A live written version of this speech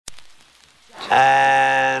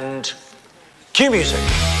And cue music.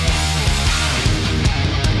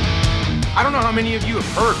 I don't know how many of you have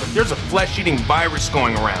heard, but there's a flesh-eating virus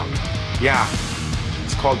going around. Yeah,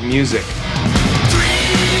 it's called music.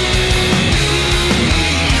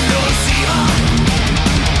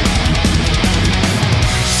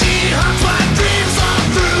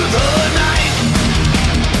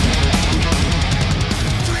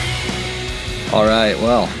 All right,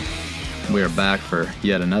 well, we are back for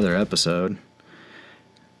yet another episode.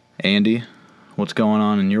 Andy, what's going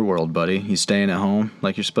on in your world, buddy? You staying at home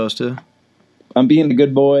like you're supposed to? I'm being a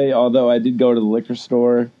good boy, although I did go to the liquor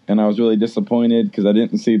store, and I was really disappointed because I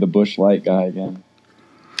didn't see the Busch Light guy again.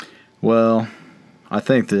 Well, I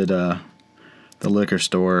think that the liquor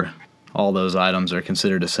store, all those items are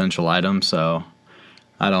considered essential items, so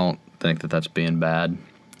I don't think that that's being bad.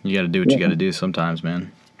 You got to do what you got to do sometimes,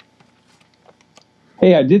 man.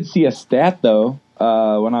 Hey, I did see a stat, though,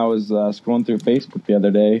 when I was scrolling through Facebook the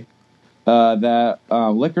other day, that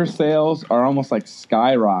liquor sales are almost like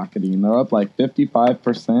skyrocketing. They're up like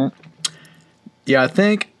 55%. Yeah, I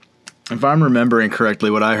think, if I'm remembering correctly,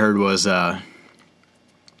 what I heard was,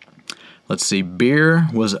 let's see, beer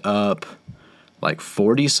was up like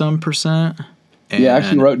 40-some%. Yeah, I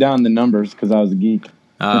actually wrote down the numbers because I was a geek.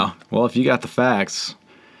 Oh, well, if you got the facts.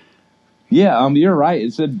 Yeah, you're right.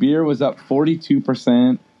 It said beer was up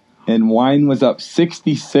 42%, and wine was up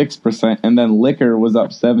 66%, and then liquor was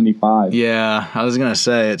up 75%. Yeah, I was going to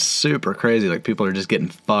say, it's super crazy. Like, people are just getting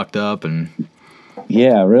fucked up and...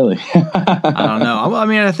 Yeah, really. I don't know. I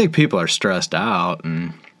mean, I think people are stressed out,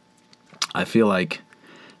 and I feel like,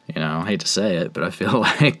 I hate to say it, but I feel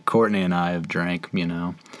like Courtney and I have drank,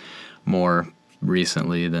 more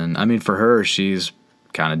recently than... I mean, for her, she's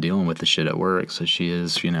kind of dealing with the shit at work, so she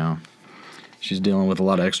is, she's dealing with a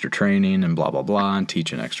lot of extra training and blah, blah, blah, and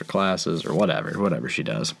teaching extra classes or whatever she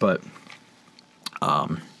does. But,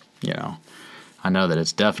 I know that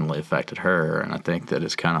it's definitely affected her, and I think that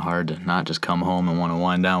it's kind of hard to not just come home and want to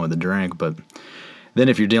wind down with a drink. But then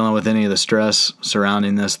if you're dealing with any of the stress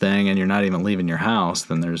surrounding this thing and you're not even leaving your house,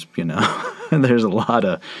 then there's, there's a lot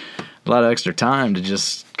of extra time to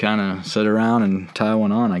just kind of sit around and tie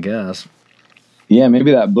one on, I guess. Yeah,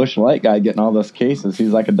 maybe that Busch Light guy getting all those cases, he's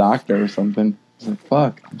like a doctor or something. He's like,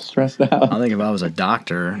 fuck, I'm stressed out. I think if I was a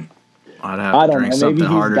doctor, I'd have to drink something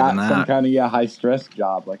harder than that. Maybe he's got some kind of high-stress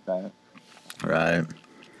job like that. Right.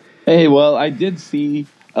 Hey, well, I did see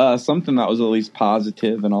something that was at least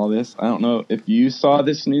positive in all this. I don't know if you saw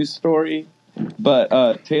this news story,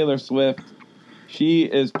 but Taylor Swift, she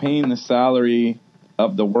is paying the salary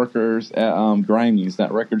of the workers at Grimey's,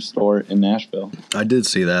 that record store in Nashville. I did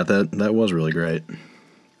see that. That was really great.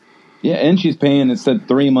 Yeah, and she's paying, it said,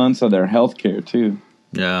 3 months of their health care, too.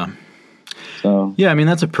 Yeah. So yeah, I mean,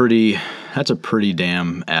 that's a pretty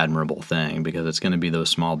damn admirable thing, because it's going to be those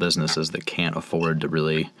small businesses that can't afford to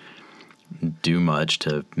really do much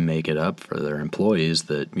to make it up for their employees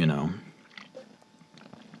that,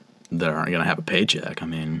 that aren't going to have a paycheck. I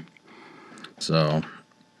mean, so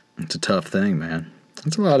it's a tough thing, man.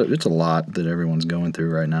 It's a lot that everyone's going through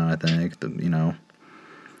right now, I think,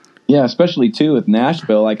 Yeah, especially, too, with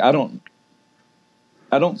Nashville. Like, I don't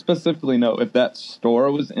specifically know if that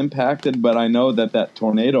store was impacted, but I know that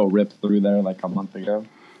tornado ripped through there like a month ago.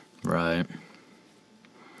 Right.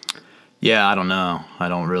 Yeah, I don't know. I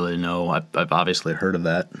don't really know. I've obviously heard of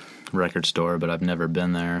that record store, but I've never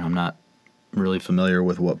been there. I'm not really familiar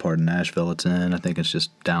with what part of Nashville it's in. I think it's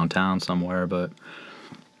just downtown somewhere, but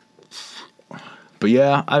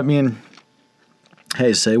yeah, I mean,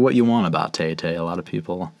 hey, say what you want about Tay-Tay. A lot of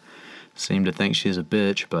people seem to think she's a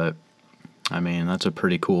bitch, but, I mean, that's a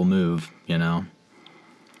pretty cool move,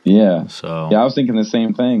 Yeah. So. Yeah, I was thinking the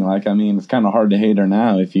same thing. Like, I mean, it's kind of hard to hate her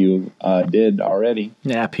now if you did already.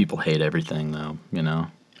 Yeah, people hate everything, though,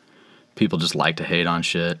 People just like to hate on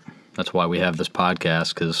shit. That's why we have this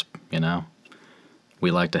podcast, because,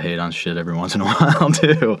 we like to hate on shit every once in a while,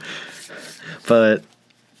 too. But...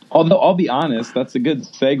 Although, I'll be honest, that's a good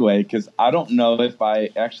segue, because I don't know if I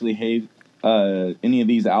actually hate any of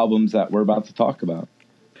these albums that we're about to talk about.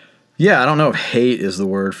 Yeah, I don't know if hate is the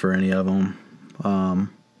word for any of them. I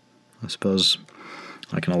suppose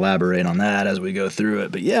I can elaborate on that as we go through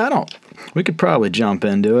it. But yeah, we could probably jump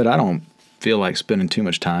into it. I don't feel like spending too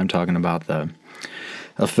much time talking about the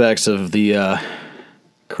effects of the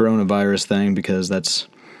coronavirus thing, because that's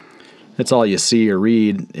all you see or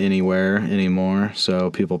read anywhere anymore,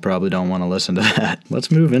 so people probably don't want to listen to that.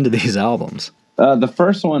 Let's move into these albums. The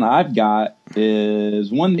first one I've got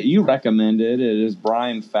is one that you recommended. It is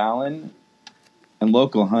Brian Fallon and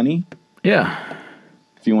Local Honey. Yeah.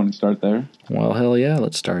 If you want to start there. Well, hell yeah,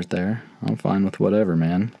 let's start there. I'm fine with whatever,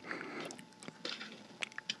 man.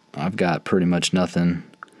 I've got pretty much nothing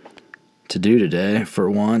to do today for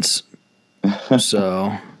once.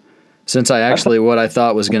 So, since I actually, what I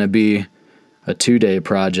thought was going to be a 2-day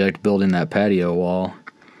project building that patio wall,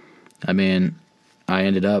 I mean, I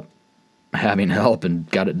ended up having help and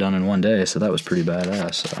got it done in 1 day, so that was pretty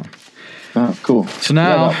badass. So, Oh, cool. so now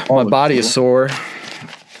Yeah, that wall my looks body cool. is sore,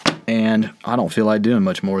 and I don't feel like doing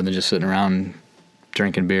much more than just sitting around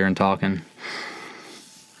drinking beer and talking.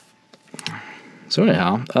 So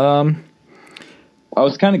anyhow, I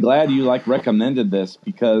was kind of glad you like recommended this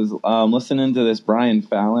because listening to this Brian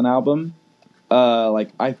Fallon album,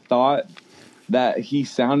 like I thought that he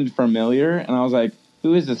sounded familiar, and I was like,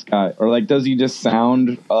 "Who is this guy?" Or like, does he just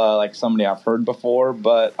sound like somebody I've heard before?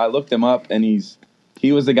 But I looked him up, and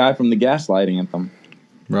he was the guy from the Gaslight Anthem.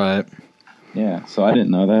 right. Yeah, so I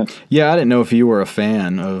didn't know that. Yeah, I didn't know if you were a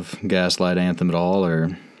fan of Gaslight Anthem at all,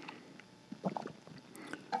 or...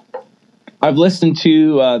 I've listened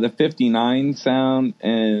to the 59 sound,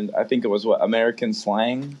 and I think it was American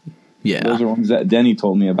Slang. Yeah. Those are ones that Denny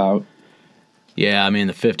told me about. Yeah, I mean,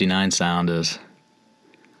 the 59 sound is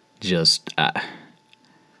just...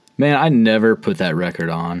 man, I never put that record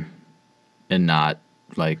on and not,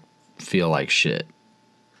 like, feel like shit.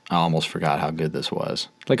 I almost forgot how good this was.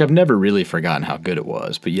 Like, I've never really forgotten how good it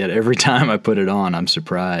was, but yet every time I put it on, I'm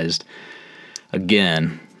surprised.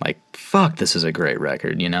 Again, like, fuck, this is a great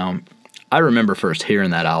record, you know? I remember first hearing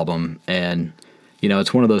that album, and, you know,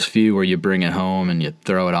 it's one of those few where you bring it home and you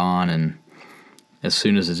throw it on, and as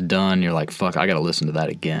soon as it's done, you're like, fuck, I gotta listen to that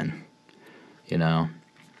again, you know?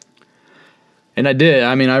 And I did.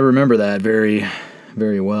 I mean, I remember that very,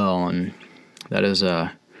 very well, and that is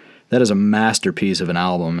a masterpiece of an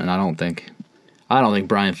album, and I don't think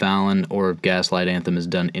Brian Fallon or Gaslight Anthem has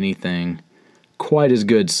done anything quite as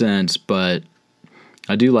good since, but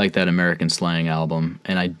I do like that American Slang album,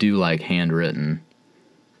 and I do like Handwritten.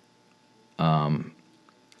 You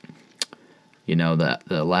know,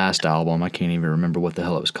 the last album, I can't even remember what the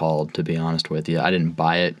hell it was called, to be honest with you. I didn't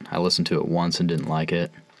buy it. I listened to it once and didn't like it.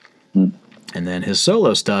 And then his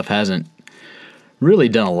solo stuff hasn't really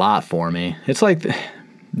done a lot for me. It's like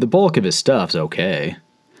the bulk of his stuff's okay,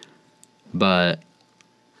 but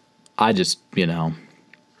I just, you know,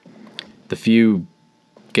 the few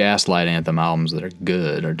Gaslight Anthem albums that are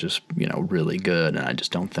good are just, you know, really good, and I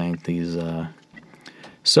just don't think these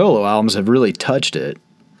solo albums have really touched it.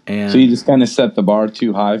 And So he just kind of set the bar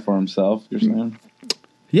too high for himself, you're saying?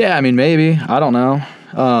 yeah, I mean, maybe. I don't know.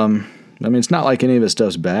 I mean, it's not like any of his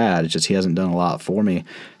stuff's bad. It's just he hasn't done a lot for me.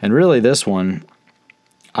 And really, this one,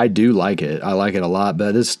 I do like it. I like it a lot,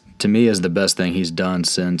 but this, to me, is the best thing he's done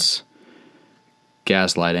since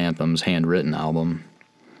Gaslight Anthem's Handwritten album.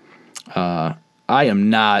 I am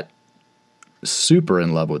not super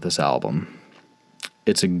in love with this album.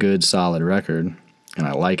 It's a good, solid record, and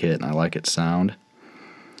I like it, and I like its sound.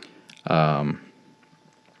 But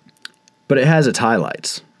it has its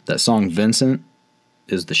highlights. That song, Vincent,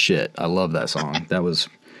 is the shit. I love that song. That was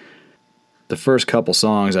the first couple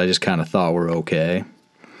songs I just kind of thought were okay.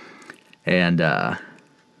 And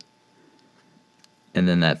then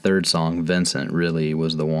that third song, Vincent, really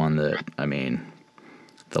was the one that, I mean,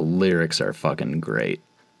 the lyrics are fucking great.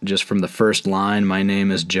 Just from the first line, my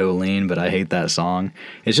name is Jolene, but I hate that song.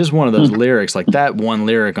 It's just one of those lyrics, like that one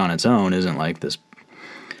lyric on its own isn't like this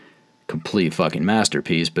complete fucking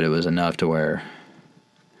masterpiece, but it was enough to where,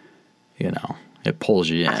 you know, it pulls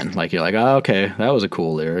you in. Like, you're like, oh, okay, that was a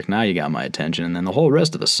cool lyric. Now you got my attention. And then the whole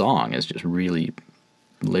rest of the song is just really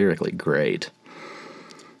lyrically great.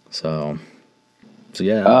 So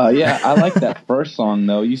yeah. Yeah, I like that first song,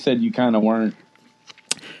 though. You said you kind of weren't.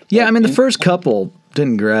 Yeah, I mean, the first couple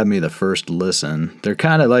didn't grab me the first listen. They're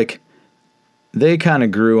kind of like, they kind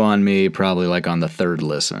of grew on me probably like on the third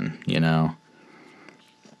listen, you know?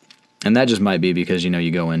 And that just might be because, you know,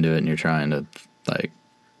 you go into it and you're trying to, like,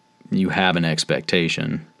 you have an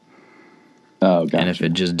expectation. Oh, gotcha. And if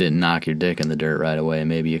it just didn't knock your dick in the dirt right away,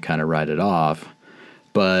 maybe you kind of write it off.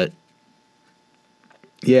 But,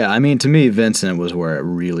 yeah, I mean, to me, Vincent was where it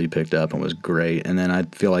really picked up and was great. And then I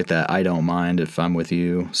feel like that I Don't Mind If I'm With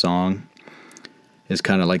You song is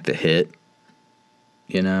kind of like the hit,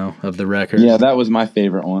 you know, of the record. Yeah, that was my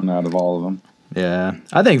favorite one out of all of them. Yeah,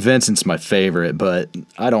 I think Vincent's my favorite, but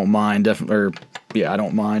I Don't Mind, I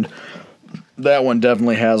Don't Mind. That one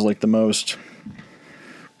definitely has like the most,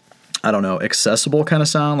 I don't know, accessible kind of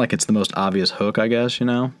sound. Like it's the most obvious hook, I guess, you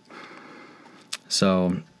know?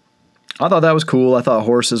 So I thought that was cool. I thought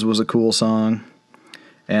Horses was a cool song.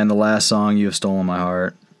 And the last song, You Have Stolen My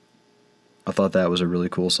Heart, I thought that was a really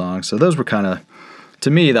cool song. So those were kind of, to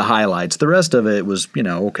me, the highlights. The rest of it was, you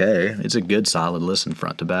know, okay. It's a good, solid listen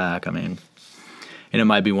front to back. I mean, And it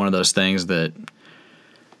might be one of those things that,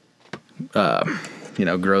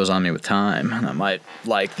 grows on me with time. And I might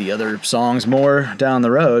like the other songs more down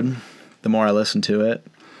the road, the more I listen to it.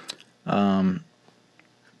 And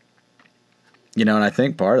I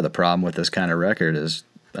think part of the problem with this kind of record is,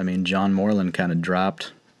 John Moreland kind of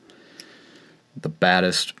dropped the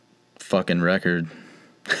baddest fucking record,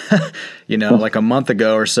 like a month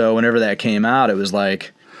ago or so. Whenever that came out, it was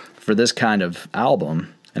like, for this kind of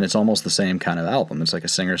album, and it's almost the same kind of album. It's like a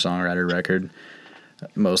singer-songwriter record,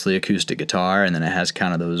 mostly acoustic guitar, and then it has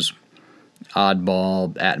kind of those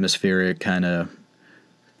oddball, atmospheric kind of,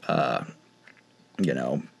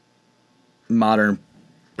 modern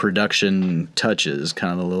production touches,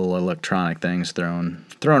 kind of the little electronic things thrown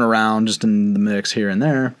around just in the mix here and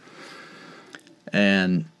there.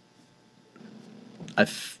 And I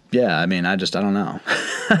don't know.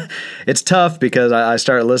 It's tough because I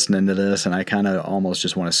start listening to this and I kind of almost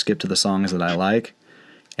just want to skip to the songs that I like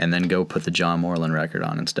and then go put the John Moreland record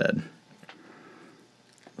on instead.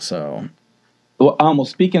 So. Well,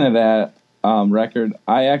 speaking of that record,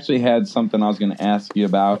 I actually had something I was going to ask you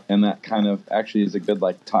about, and that kind of actually is a good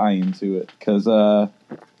tie into it. Because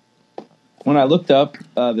when I looked up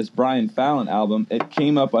this Brian Fallon album, it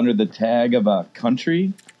came up under the tag of a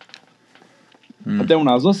country. But then when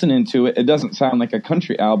I was listening to it, it doesn't sound like a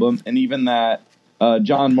country album. And even that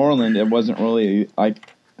John Moreland, it wasn't really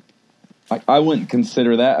I wouldn't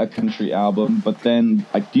consider that a country album. But then,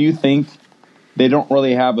 do you think they don't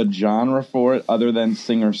really have a genre for it other than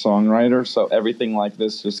singer-songwriter? So everything like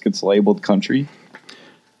this just gets labeled country?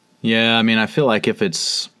 Yeah, I feel like if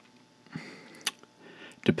it's,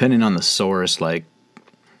 depending on the source, like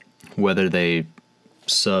whether they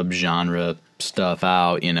sub-genre stuff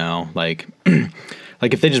out, like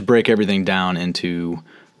like if they just break everything down into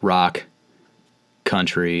rock,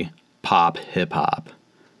 country, pop, hip hop,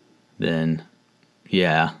 then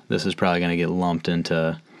yeah, this is probably going to get lumped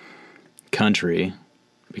into country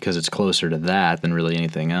because it's closer to that than really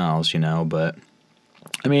anything else, but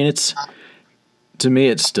it's, to me,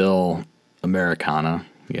 it's still Americana,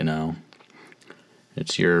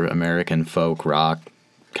 it's your American folk rock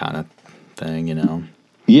kind of thing,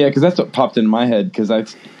 Yeah, because that's what popped in my head, because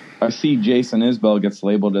I see Jason Isbell gets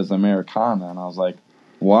labeled as Americana, and I was like,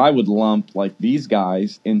 well, I would lump these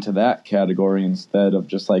guys into that category instead of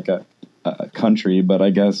just a country, but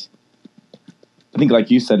I guess, I think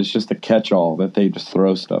like you said, it's just a catch-all that they just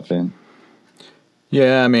throw stuff in.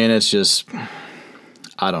 Yeah, it's just,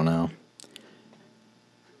 I don't know,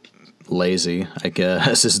 lazy, I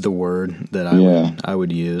guess is the word that I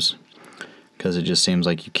would use, because it just seems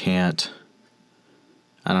like you can't,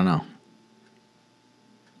 I don't know.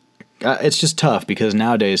 It's just tough because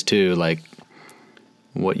nowadays, too,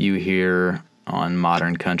 what you hear on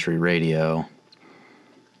modern country radio,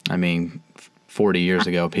 40 years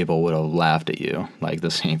ago, people would have laughed at you.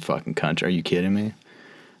 This ain't fucking country. Are you kidding me?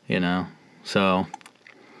 So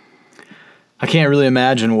I can't really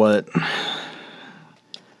imagine what,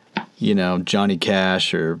 Johnny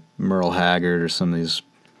Cash or Merle Haggard or some of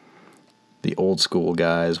the old school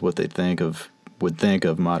guys, what they would think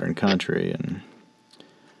of modern country. And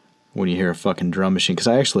when you hear a fucking drum machine, because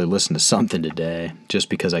I actually listened to something today just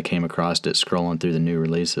because I came across it scrolling through the new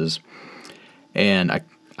releases, and I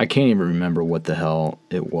can't even remember what the hell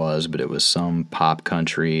it was, but it was some pop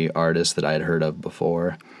country artist that I had heard of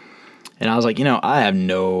before. And I was like, I have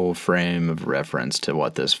no frame of reference to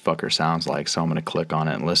what this fucker sounds like, so I'm going to click on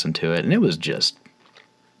it and listen to it. And it was just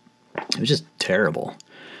terrible.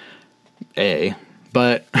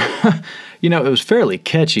 But, it was fairly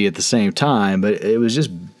catchy at the same time, but it was just,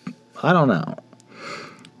 I don't know.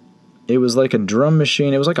 It was like a drum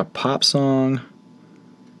machine. It was like a pop song.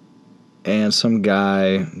 And some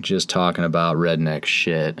guy just talking about redneck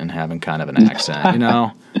shit and having kind of an accent,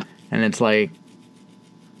 And it's like,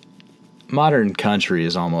 modern country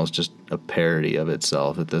is almost just a parody of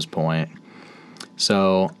itself at this point.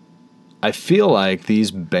 So I feel like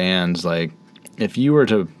these bands, if you were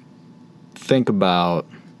to think about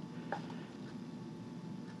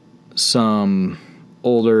some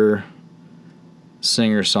older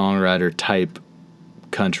singer-songwriter type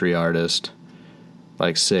country artist,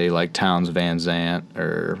 say Townes Van Zandt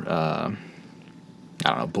or I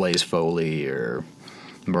don't know, Blaze Foley or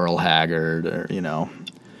Merle Haggard or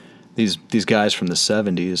these guys from the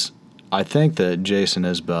 70s, I think that Jason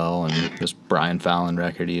Isbell and this Brian Fallon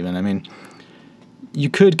record even, you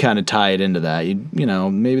could kind of tie it into that.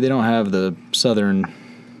 Maybe they don't have the southern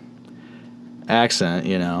accent,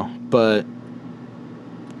 but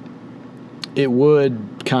it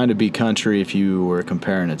would kind of be country if you were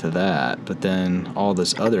comparing it to that. But then all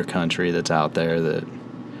this other country that's out there that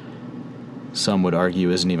some would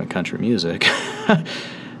argue isn't even country music.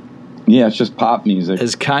 Yeah, it's just pop music.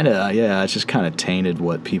 It's kind of, it's just kind of tainted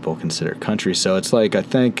what people consider country. So it's like, I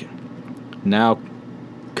think now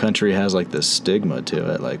country has like this stigma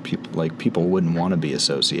to it. Like people wouldn't want to be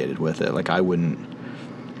associated with it. Like I wouldn't.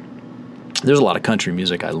 There's a lot of country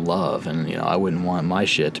music I love, and you know I wouldn't want my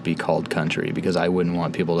shit to be called country because I wouldn't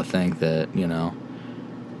want people to think that, you know,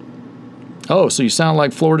 oh, so you sound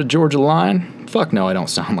like Florida Georgia Line? Fuck no, I don't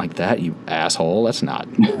sound like that, you asshole. That's not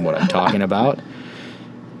what I'm talking about.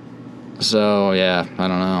 So yeah, I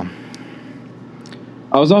don't know.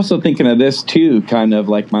 I was also thinking of this too, kind of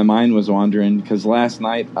like my mind was wandering, because last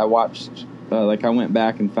night I watched, I went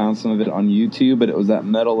back and found some of it on YouTube, but it was that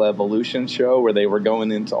Metal Evolution show where they were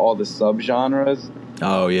going into all the subgenres.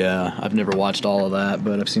 Oh yeah, I've never watched all of that,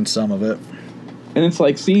 but I've seen some of it. And it's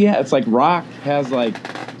like, it's like rock has like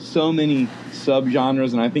so many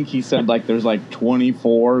subgenres, and I think he said like there's like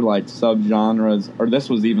 24 like subgenres, or this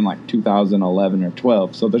was even like 2011 or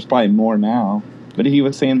 12, so there's probably more now. But he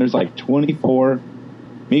was saying there's like 24.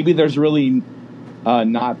 Maybe there's really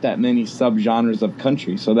not that many subgenres of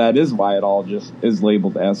country, so that is why it all just is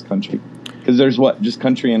labeled as country. Because there's just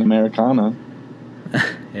country and Americana.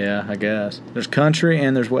 Yeah, I guess there's country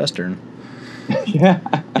and there's Western. Yeah.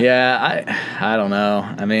 Yeah, I don't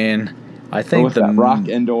know. I mean, I think with that rock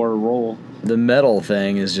and/or roll. The metal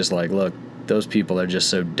thing is just like, look, those people are just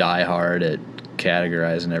so diehard at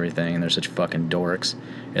categorizing everything, and they're such fucking dorks.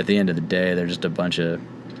 At the end of the day, they're just a bunch of,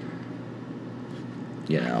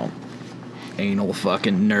 you know, anal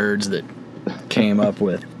fucking nerds that came up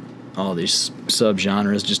with all these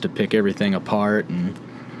subgenres just to pick everything apart and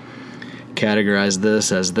categorize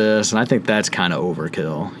this as this. And I think that's kind of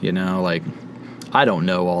overkill, you know? Like, I don't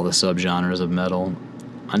know all the subgenres of metal.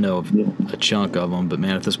 I know a chunk of them, but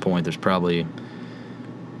man, at this point, there's probably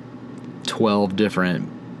 12 different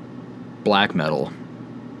black metal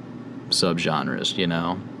subgenres, you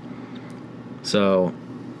know? So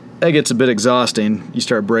that gets a bit exhausting. You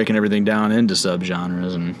start breaking everything down into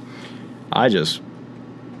subgenres, and I just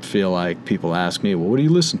feel like people ask me, well, what do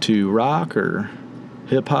you listen to, rock or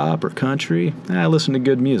hip-hop or country? I listen to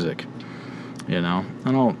good music, you know?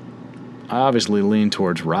 I obviously lean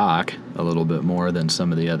towards rock a little bit more than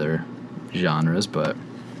some of the other genres, but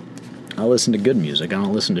I listen to good music. I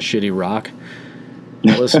don't listen to shitty rock.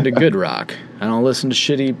 I listen to good rock. I don't listen to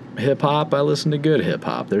shitty hip-hop. I listen to good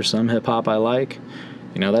hip-hop. There's some hip-hop I like.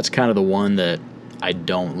 You know, that's kind of the one that I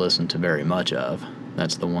don't listen to very much of.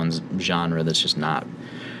 That's the one genre that's just not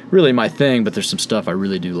really my thing, but there's some stuff I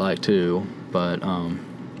really do like too. But,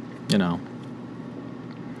 you know.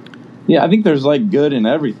 Yeah, I think there's like good in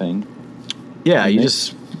everything. Yeah,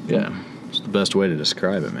 it's the best way to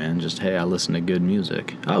describe it, man. Just, hey, I listen to good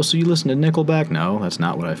music. Oh, so you listen to Nickelback? No, that's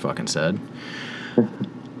not what I fucking said.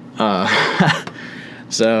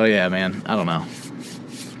 So, yeah, man, I don't know.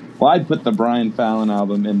 Well, I'd put the Brian Fallon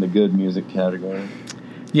album in the good music category.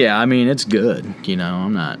 Yeah, I mean, it's good. You know,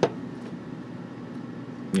 I'm not,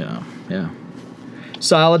 you know, yeah.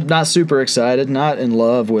 Solid, not super excited, not in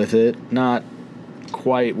love with it, not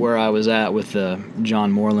quite where I was at with the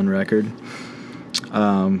John Moreland record.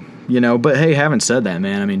 You know, but hey, having said that,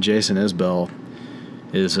 man, I mean, Jason Isbell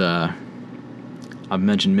is, I've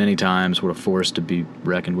mentioned many times what a force to be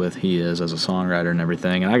reckoned with he is as a songwriter and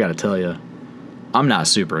everything, and I gotta tell you, I'm not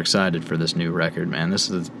super excited for this new record, man. This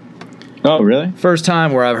is oh, really? First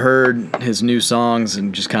time where I've heard his new songs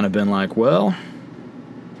and just kind of been like, well,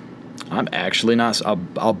 I'm actually not,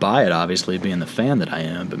 I'll buy it, obviously, being the fan that I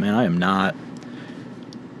am, but man, I am not.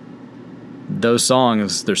 Those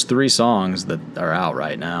songs, there's 3 songs that are out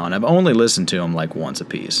right now, and I've only listened to them like once a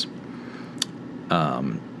piece.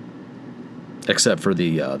 Except for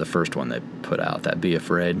the first one they put out, that Be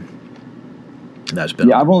Afraid. That's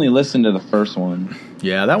been I've only listened to the first one.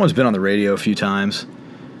 Yeah, that one's been on the radio a few times.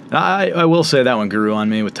 I will say that one grew on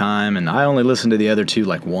me with time, and I only listened to the other 2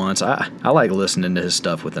 like once. I like listening to his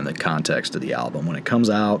stuff within the context of the album. When it comes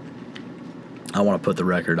out, I want to put the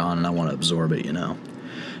record on and I want to absorb it, you know.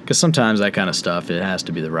 Because sometimes that kind of stuff, it has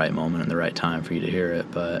to be the right moment and the right time for you to hear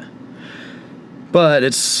it. But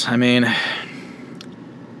it's, I mean,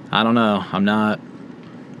 I don't know. I'm not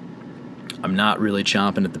really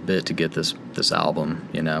chomping at the bit to get this album,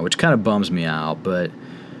 you know, which kind of bums me out. But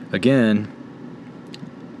again,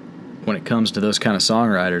 when it comes to those kind of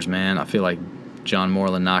songwriters, man, I feel like John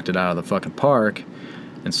Moreland knocked it out of the fucking park.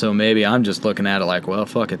 And so maybe I'm just looking at it like, well,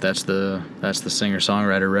 fuck it, that's the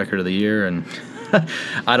singer-songwriter record of the year, and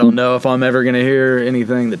I don't know if I'm ever going to hear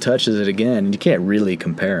anything that touches it again. And you can't really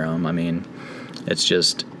compare them. I mean, it's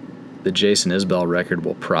just the Jason Isbell record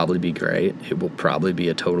will probably be great. It will probably be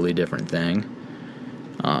a totally different thing.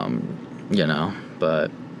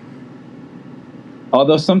 But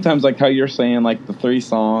Although sometimes, like how you're saying, like the 3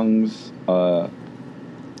 songs that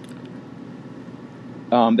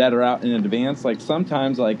are out in advance, like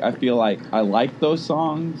sometimes, like I feel like I like those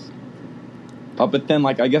songs. But then,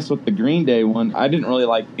 like I guess with the Green Day one, I didn't really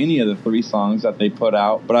like any of the 3 songs that they put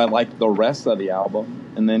out, but I liked the rest of the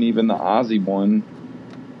album. And then even the Ozzy one,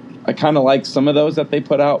 I kind of like some of those that they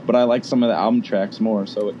put out, but I like some of the album tracks more.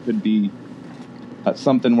 So it could be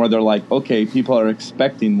something where they're like, okay, people are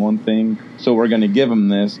expecting one thing, so we're going to give them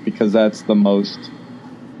this because that's the most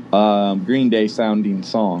Green Day sounding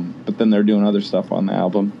song. But then they're doing other stuff on the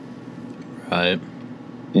album. Right.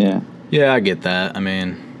 Yeah. Yeah, I get that. I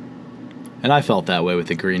mean, and I felt that way with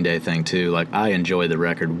the Green Day thing too. Like, I enjoy the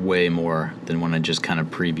record way more than when I just kind of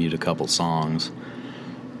previewed a couple songs.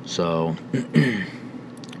 So,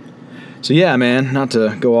 so yeah, man, not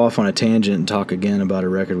to go off on a tangent and talk again about a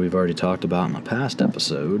record we've already talked about in a past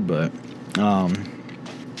episode, but you want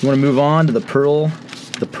to move on to the Pearl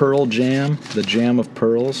Jam, the Jam of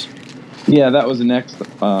Pearls? Yeah, that was next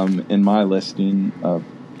in my listing.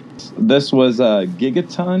 This was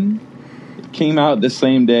Gigaton. It came out the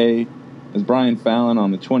same day as Brian Fallon on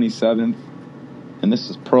the 27th, and this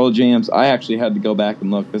is Pearl Jam's. I actually had to go back and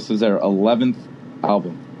look. This is their 11th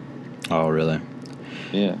album. Oh, really?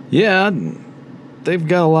 Yeah. Yeah, they've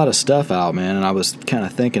got a lot of stuff out, man, and I was kind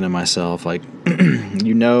of thinking to myself, like,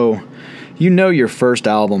 you know your first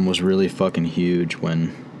album was really fucking huge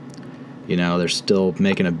when, they're still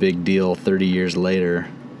making a big deal 30 years later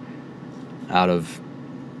out of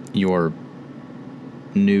your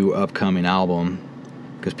new upcoming album,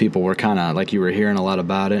 because people were kind of, like, you were hearing a lot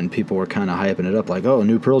about it, and people were kind of hyping it up, like, oh, a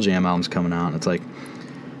new Pearl Jam album's coming out, and it's like,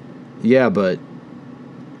 yeah, but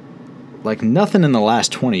like nothing in the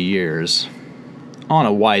last 20 years on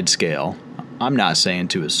a wide scale. I'm not saying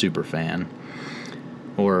to a super fan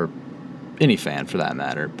or any fan for that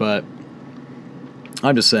matter, but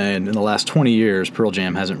I'm just saying in the last 20 years, Pearl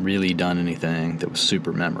Jam hasn't really done anything that was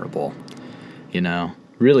super memorable,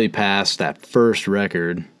 really past that first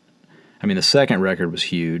record. I mean, the second record was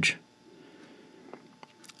huge,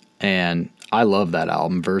 and I love that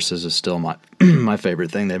album. Versus is still my my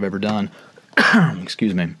favorite thing they've ever done.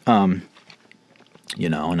 Excuse me.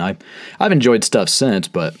 And I've enjoyed stuff since,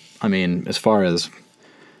 but I mean, as far as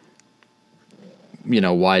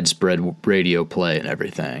widespread radio play and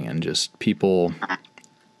everything, and just people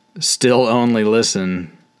still only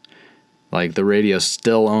listen, like the radio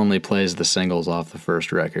still only plays the singles off the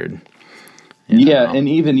first record. Yeah, and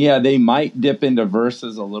even they might dip into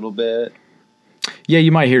verses a little bit. Yeah,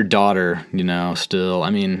 you might hear Daughter, still. I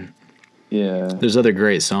mean, yeah, there's other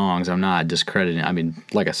great songs. I'm not discrediting. I mean,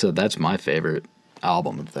 like I said, that's my favorite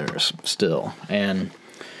album of theirs still, and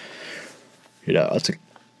it's a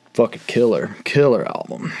fucking killer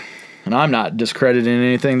album, and I'm not discrediting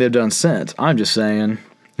anything they've done since. I'm just saying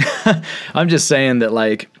that,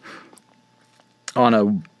 like, on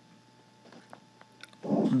a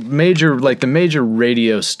major, like, the major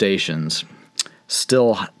radio stations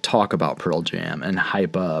still talk about Pearl Jam and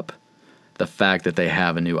hype up the fact that they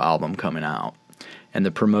have a new album coming out, and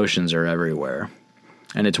the promotions are everywhere.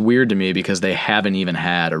 And it's weird to me because they haven't even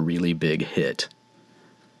had a really big hit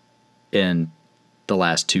in the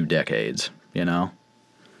last 2 decades,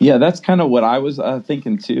 Yeah, that's kind of what I was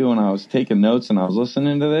thinking too when I was taking notes and I was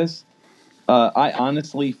listening to this. I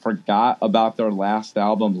honestly forgot about their last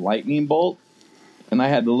album, Lightning Bolt, and I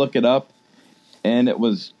had to look it up, and it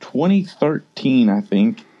was 2013, I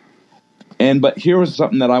think. But here was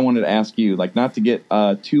something that I wanted to ask you, like, not to get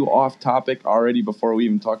too off topic already before we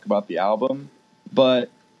even talk about the album. But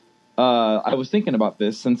I was thinking about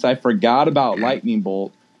this since I forgot about Lightning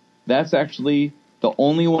Bolt. That's actually the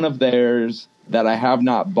only one of theirs that I have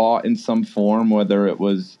not bought in some form, whether it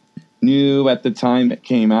was new at the time it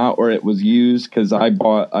came out or it was used, because I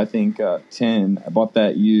bought, I think, 10. I bought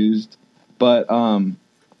that used. But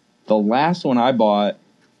the last one I bought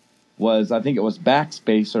was, I think it was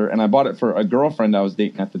Backspacer, and I bought it for a girlfriend I was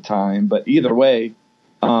dating at the time. But either way,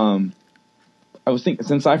 I was thinking,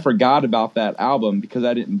 since I forgot about that album because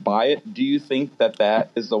I didn't buy it, do you think that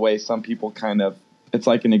is the way some people kind of, it's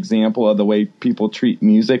like an example of the way people treat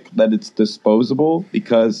music, that it's disposable?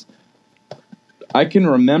 Because I can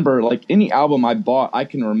remember, like, any album I bought, I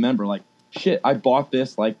can remember, like, shit, I bought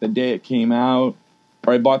this, like, the day it came out,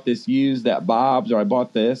 or I bought this used at Bob's, or I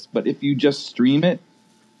bought this. But if you just stream it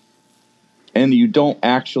and you don't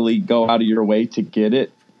actually go out of your way to get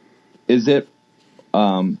it, is it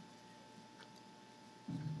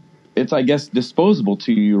it's, I guess, disposable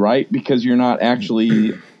to you, right? Because you're not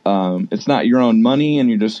actually, it's not your own money and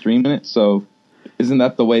you're just streaming it. So isn't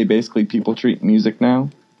that the way basically people treat music now?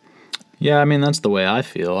 Yeah, I mean, that's the way I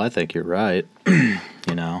feel. I think you're right.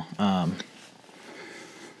 You know,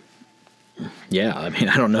 yeah, I mean,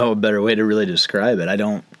 I don't know a better way to really describe it.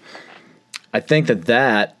 I think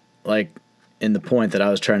that, like, in the point that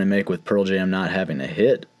I was trying to make with Pearl Jam not having a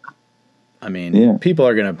hit, I mean, Yeah. people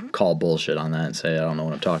are going to call bullshit on that and say, I don't know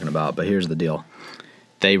what I'm talking about, but here's the deal.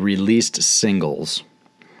 They released singles.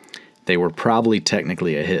 They were probably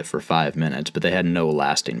technically a hit for 5 minutes, but they had no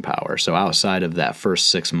lasting power. So outside of that first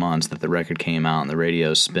 6 months that the record came out and the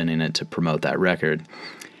radio's spinning it to promote that record,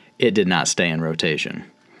 it did not stay in rotation.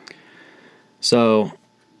 So,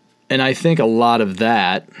 and I think a lot of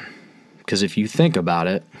that, because if you think about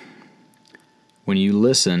it, when you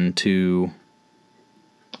listen to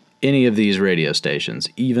any of these radio stations,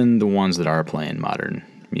 even the ones that are playing modern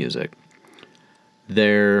music,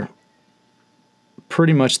 they're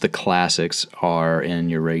pretty much the classics are in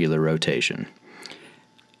your regular rotation.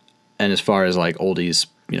 And as far as like oldies,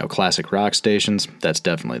 you know, classic rock stations, that's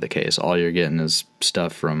definitely the case. All you're getting is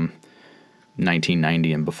stuff from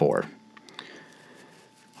 1990 and before.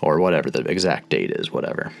 Or whatever the exact date is,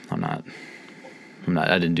 whatever. I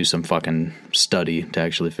didn't do some fucking study to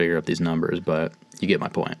actually figure out these numbers, but you get my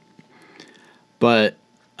point. But,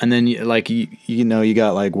 and then, you know, you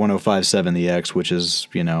got like 105.7 The X, which is,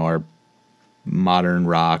 you know, our modern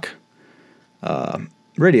rock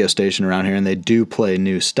radio station around here, and they do play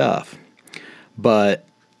new stuff. But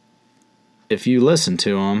if you listen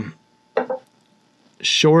to them,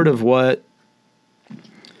 short of what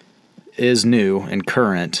is new and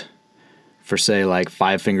current, for say like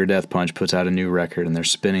Five Finger Death Punch puts out a new record and they're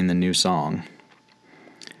spinning the new song,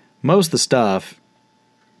 most of the stuff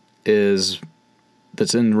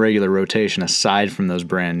that's in regular rotation aside from those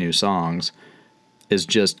brand new songs is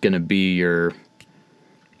just going to be your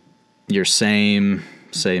same,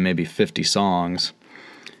 say maybe 50 songs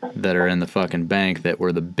that are in the fucking bank that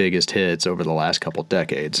were the biggest hits over the last couple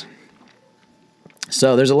decades.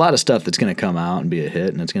 So there's a lot of stuff that's going to come out and be a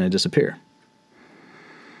hit, and it's going to disappear.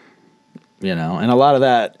 You know, and a lot of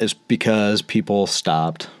that is because people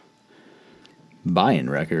stopped buying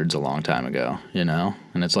records a long time ago, you know?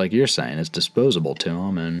 And it's like you're saying, it's disposable to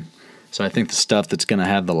them. And so I think the stuff that's going to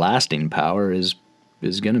have the lasting power is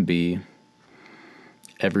going to be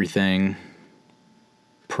everything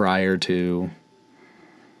prior to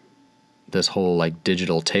this whole like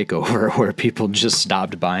digital takeover where people just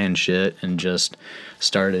stopped buying shit and just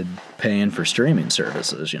started paying for streaming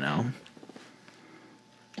services, you know?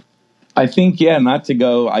 I think, yeah, not to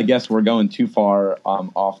go, I guess we're going too far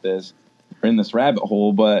off this, or in this rabbit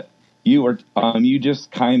hole, but you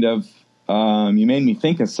just kind of, you made me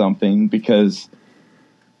think of something because,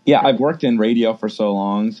 yeah, I've worked in radio for so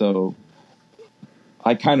long, so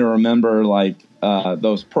I kind of remember like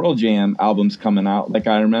those Pearl Jam albums coming out. Like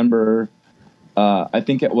I remember, I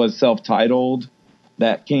think it was Self-Titled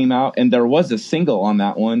that came out, and there was a single on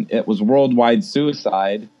that one. It was Worldwide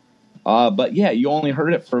Suicide. But yeah, you only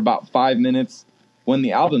heard it for about 5 minutes when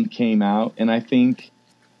the album came out. And I think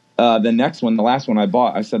the next one, the last one I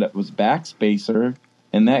bought, I said it was Backspacer,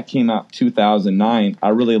 and that came out 2009. I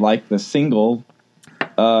really liked the single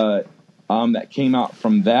that came out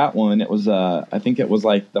from that one. It was, I think it was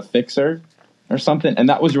like The Fixer or something, and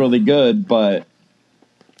that was really good. But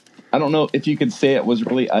I don't know if you could say it was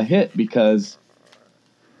really a hit because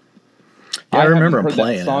I remember haven't heard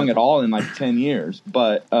playing that song it at all in like 10 years.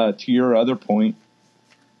 But to your other point,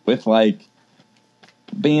 with like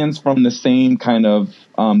bands from the same kind of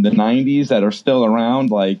the 90s that are still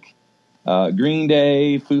around, like Green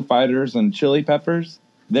Day, Foo Fighters, and Chili Peppers,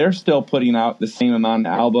 they're still putting out the same amount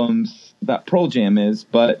of albums that Pearl Jam is,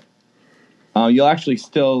 but you'll actually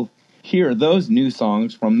still hear those new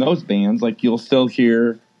songs from those bands. Like you'll still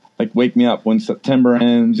hear like Wake Me Up When September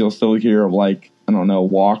Ends. You'll still hear like, I don't know,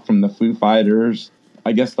 Walk from the Foo Fighters.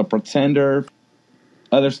 I guess The Pretender.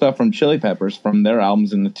 Other stuff from Chili Peppers from their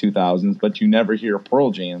albums in the 2000s, but you never hear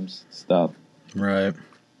Pearl Jam's stuff. Right.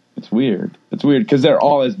 It's weird. It's weird because they're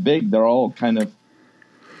all as big. They're all kind of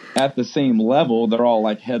at the same level. They're all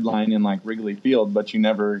like headlining like Wrigley Field, but you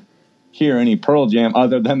never hear any Pearl Jam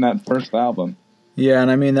other than that first album. Yeah,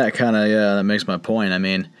 and I mean that kind of, that makes my point. I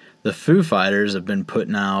mean, the Foo Fighters have been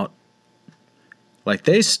putting out, like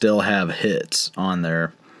they still have hits on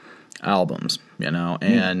their albums, you know,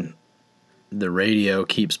 and the radio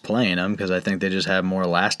keeps playing them because I think they just have more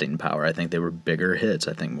lasting power. I think they were bigger hits.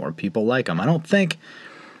 I think more people like them. I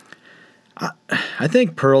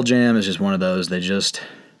think Pearl Jam is just one of those,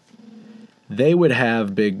 they would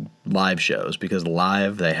have big live shows because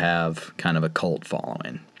live they have kind of a cult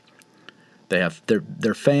following. They have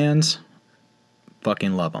their fans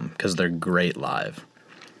fucking love them because they're great live.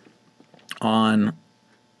 On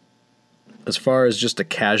as far as just a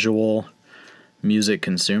casual music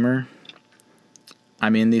consumer, I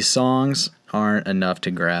mean, these songs aren't enough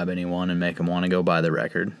to grab anyone and make them want to go buy the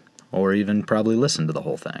record or even probably listen to the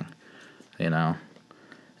whole thing. You know,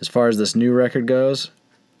 as far as this new record goes,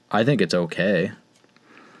 I think it's okay.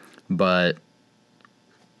 But,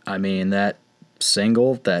 I mean, that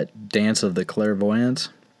single, that Dance of the Clairvoyants,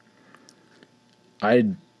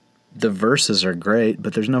 the verses are great,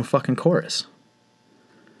 but there's no fucking chorus.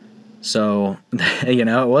 So, you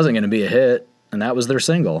know, it wasn't going to be a hit, and that was their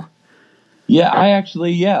single. Yeah,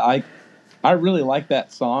 I really like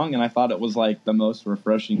that song, and I thought it was like the most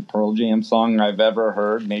refreshing Pearl Jam song I've ever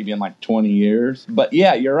heard, maybe in like 20 years. But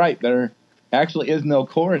yeah, you're right. There actually is no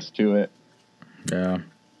chorus to it. Yeah.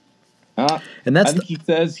 And I think he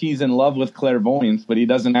says he's in love with clairvoyance, but he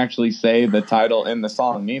doesn't actually say the title in the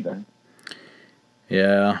song either.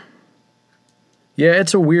 Yeah. Yeah,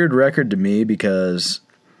 it's a weird record to me because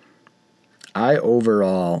I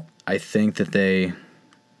think that they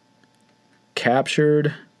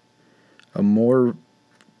captured it's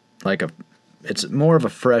more of a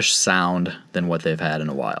fresh sound than what they've had in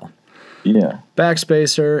a while. Yeah.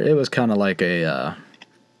 Backspacer, it was kind of like I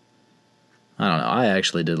don't know, I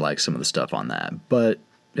actually did like some of the stuff on that, but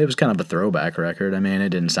it was kind of a throwback record. I mean, it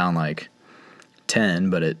didn't sound like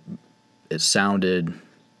 10, but it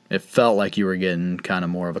felt like you were getting kind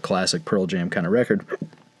of more of a classic Pearl Jam kind of record.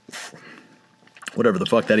 Whatever the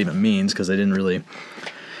fuck that even means, because they didn't really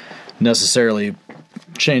necessarily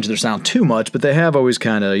change their sound too much, but they have always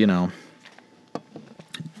kind of, you know,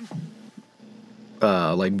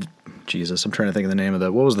 like, Jesus, I'm trying to think of the name of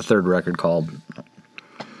what was the third record called?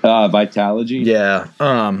 Vitalogy. Yeah,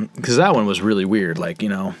 because that one was really weird. Like, you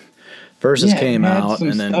know, Versus came out,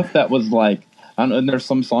 and then stuff that was like, I don't know, and there's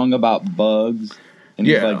some song about bugs, and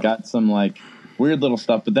he's like got some like weird little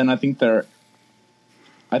stuff. But then I think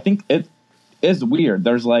it is weird.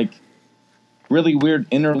 There's like really weird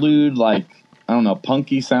interlude, like, I don't know,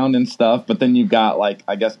 punky sounding stuff. But then you've got like,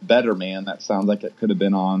 I guess, Better Man. That sounds like it could have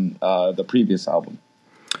been on the previous album.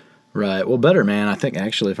 Right. Well, Better Man, I think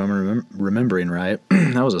actually, if I'm remembering right,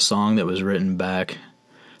 that was a song that was written back.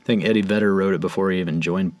 I think Eddie Vedder wrote it before he even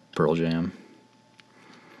joined Pearl Jam.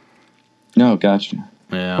 No, gotcha.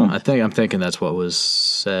 Yeah, I'm thinking that's what was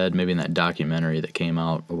said, maybe in that documentary that came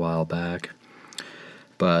out a while back.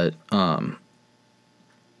 But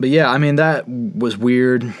yeah, I mean, that was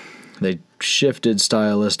weird. They shifted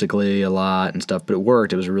stylistically a lot and stuff, but it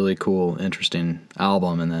worked. It was a really cool, interesting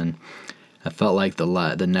album. And then I felt like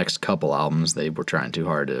the next couple albums, they were trying too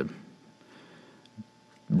hard to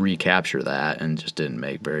recapture that and just didn't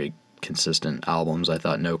make very consistent albums. I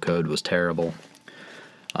thought No Code was terrible.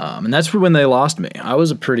 And that's when they lost me. I was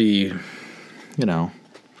a pretty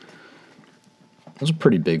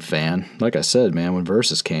big fan. Like I said, man, when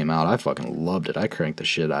Versus came out, I fucking loved it. I cranked the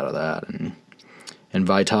shit out of that. And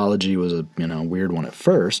Vitalogy was a weird one at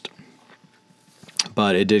first,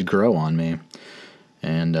 but it did grow on me.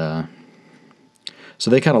 And so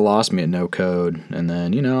they kind of lost me at No Code. And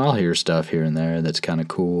then, I'll hear stuff here and there that's kind of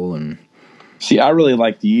cool. And see, I really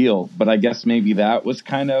liked Yield, but I guess maybe that was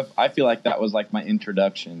I feel like that was like my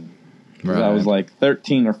introduction. Right. I was like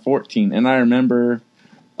 13 or 14. And I remember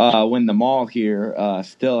when the mall here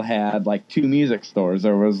still had like two music stores.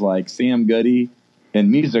 There was like Sam Goody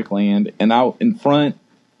and Musicland. And out in front,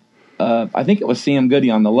 I think it was Sam Goody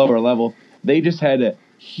on the lower level, they just had a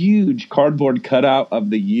huge cardboard cutout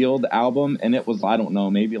of the Yield album. And it was, I don't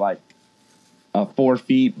know, maybe like 4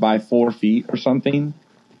 feet by 4 feet or something.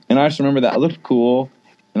 And I just remember that it looked cool.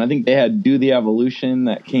 And I think they had Do the Evolution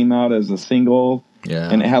that came out as a single. Yeah.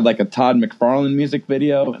 And it had like a Todd McFarlane music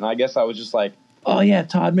video. And I guess I was just like, oh yeah,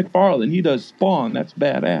 Todd McFarlane, he does Spawn. That's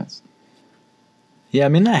badass. Yeah, I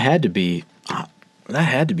mean, that had to be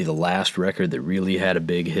the last record that really had a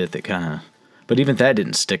big hit that kind of... But even that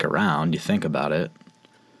didn't stick around, you think about it.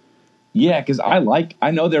 Yeah, because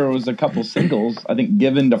I know there was a couple singles, I think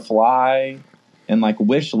Given to Fly and like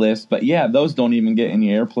Wish List, but yeah, those don't even get any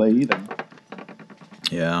airplay either.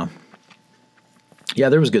 Yeah. Yeah,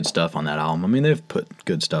 there was good stuff on that album. I mean, they've put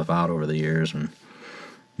good stuff out over the years,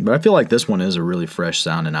 but I feel like this one is a really fresh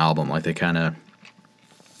sounding album. Like they kind of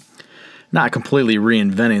not completely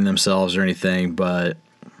reinventing themselves or anything, but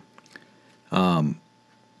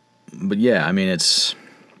yeah, I mean, it's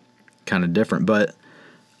kind of different. But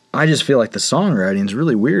I just feel like the songwriting is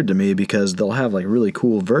really weird to me because they'll have like really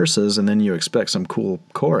cool verses and then you expect some cool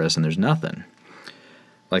chorus and there's nothing.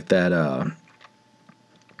 Like that,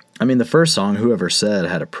 I mean, the first song, Whoever Said,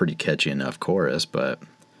 had a pretty catchy enough chorus, but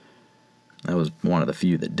that was one of the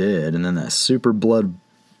few that did. And then that Super Blood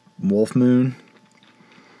Wolf Moon,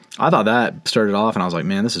 I thought that started off, and I was like,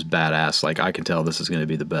 man, this is badass. Like, I can tell this is going to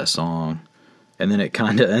be the best song. And then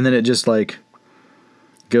it just like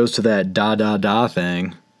goes to that da da da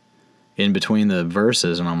thing in between the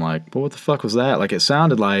verses, and I'm like, well, what the fuck was that? Like, it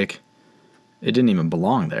sounded like it didn't even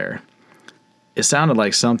belong there. It sounded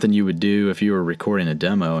like something you would do if you were recording a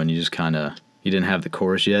demo and you just kind of, you didn't have the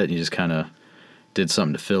chorus yet, and you just kind of did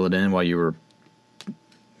something to fill it in while you were,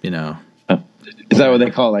 you know. Is that what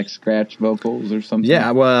they call like scratch vocals or something?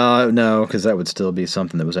 Yeah, well, no, because that would still be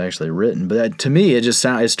something that was actually written. But to me, it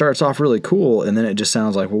starts off really cool, and then it just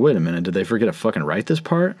sounds like, well, wait a minute, did they forget to fucking write this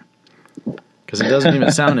part? Because it doesn't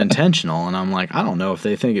even sound intentional, and I'm like, I don't know if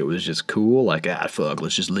they think it was just cool, like, fuck,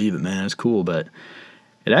 let's just leave it, man, it's cool, but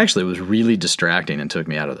it actually was really distracting and took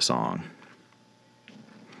me out of the song.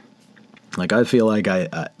 Like, I feel like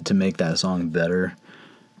to make that song better,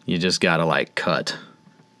 you just gotta, like, cut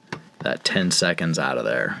that 10 seconds out of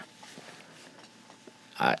there.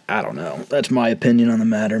 I don't know. That's my opinion on the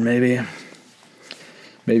matter, maybe.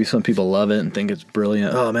 Maybe some people love it and think it's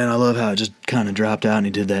brilliant. Oh, man, I love how it just kind of dropped out and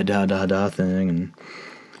he did that da-da-da thing. And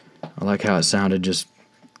I like how it sounded just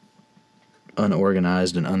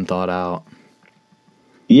unorganized and unthought out.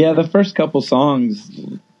 Yeah, the first couple songs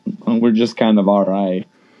were just kind of all right.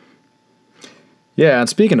 Yeah, and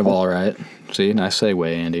speaking of all right, see, nice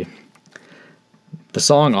segue, Andy. The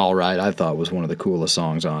song All Right, I thought, was one of the coolest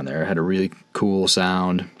songs on there. It had a really cool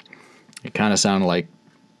sound. It kind of sounded like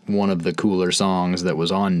one of the cooler songs that was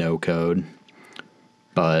on No Code,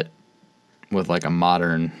 but with like a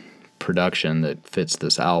modern production that fits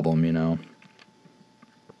this album, you know.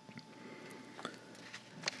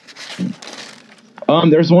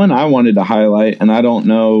 There's one I wanted to highlight, and I don't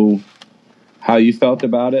know how you felt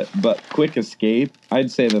about it, but Quick Escape,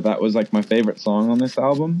 I'd say that was like my favorite song on this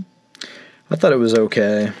album. I thought it was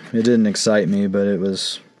okay. It didn't excite me, but it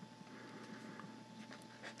was,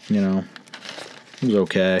 you know, it was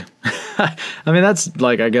okay. I mean, that's,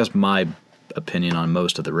 like, I guess my opinion on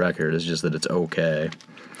most of the record is just that it's okay.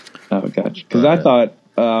 Oh, gotcha. Because I thought,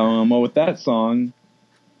 well, with that song,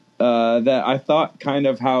 that I thought kind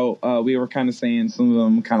of how we were kind of saying some of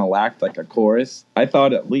them kind of lacked, like, a chorus. I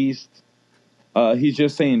thought at least he's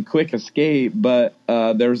just saying quick escape, but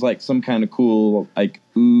there's like some kind of cool like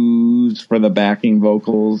ooze for the backing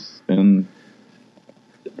vocals, and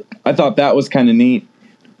I thought that was kind of neat.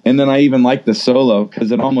 And then I even liked the solo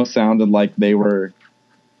because it almost sounded like they were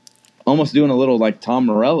almost doing a little like Tom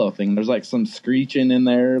Morello thing. There's like some screeching in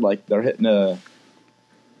there, like they're hitting I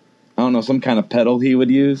don't know, some kind of pedal he would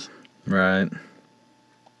use. Right.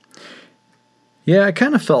 Yeah, it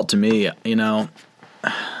kind of felt to me, you know,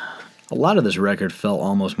 a lot of this record felt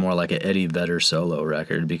almost more like an Eddie Vedder solo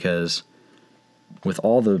record, because with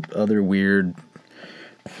all the other weird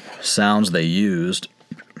sounds they used,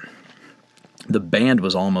 the band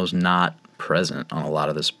was almost not present on a lot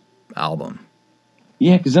of this album.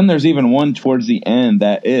 Yeah, because then there's even one towards the end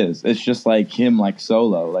that is. It's just like him, like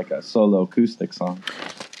solo, like a solo acoustic song.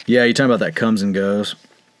 Yeah, you talking about that Comes and Goes?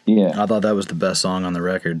 Yeah. I thought that was the best song on the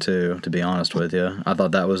record, too, to be honest with you. I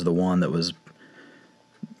thought that was the one that was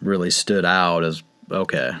really stood out as,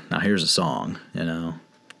 okay, now here's a song, you know.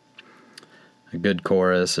 A good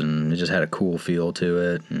chorus, and it just had a cool feel to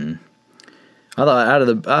it. And I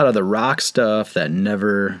thought out of the rock stuff, that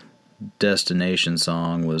Never Destination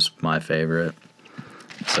song was my favorite.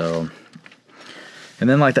 So, and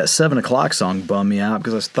then like that 7 O'Clock song bummed me out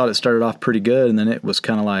because I thought it started off pretty good, and then it was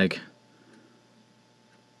kind of like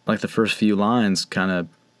the first few lines kind of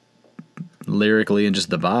lyrically and just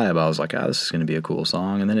the vibe, I was like, this is going to be a cool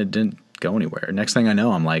song, and then it didn't go anywhere. Next thing I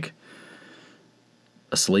know, I'm like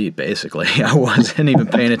asleep, basically. I wasn't even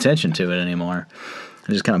paying attention to it anymore.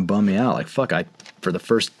 It just kind of bummed me out. Like, fuck, for the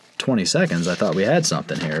first 20 seconds, I thought we had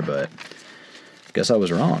something here, but I guess I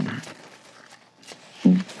was wrong.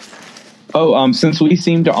 Oh, since we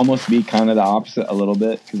seem to almost be kind of the opposite a little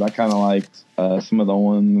bit, because I kind of liked some of the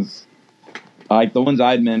ones, like the ones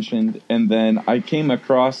I'd mentioned, and then I came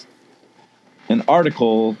across an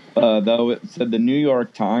article, though it said the New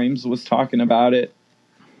York Times was talking about it,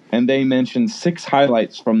 and they mentioned 6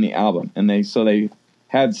 highlights from the album, and they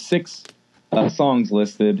had 6 songs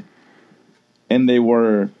listed, and they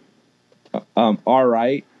were All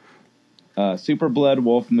Right, Super Blood,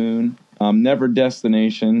 Wolf Moon, Never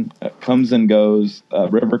Destination, Comes and Goes,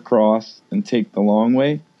 River Cross, and Take the Long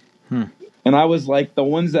Way. And I was like, the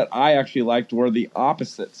ones that I actually liked were the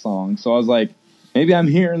opposite songs. So I was like, maybe I'm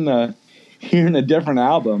hearing a different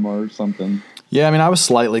album or something. Yeah, I mean, I was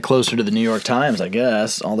slightly closer to the New York Times, I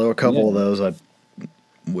guess, although a couple of those I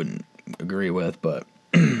wouldn't agree with, but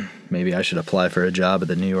maybe I should apply for a job at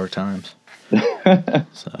the New York Times.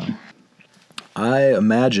 So, I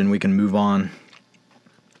imagine we can move on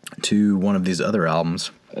to one of these other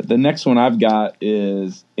albums. The next one I've got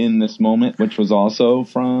is In This Moment, which was also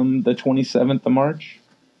from the 27th of March.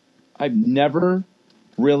 I've never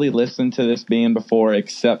really listened to this band before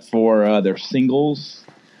except for their singles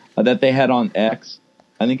that they had on X.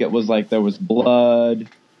 I think it was like there was Blood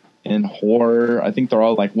and Horror. I think they're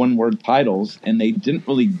all like one-word titles, and they didn't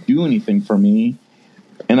really do anything for me.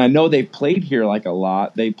 And I know they played here like a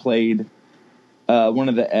lot. They played one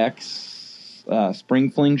of the X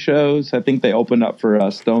Spring Fling shows. I think they opened up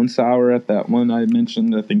for Stone Sour at that one I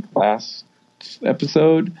mentioned, I think, last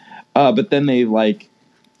episode. But then they like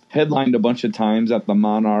headlined a bunch of times at the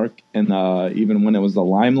Monarch and even when it was the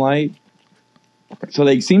Limelight. So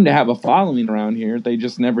they seem to have a following around here. They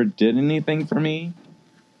just never did anything for me.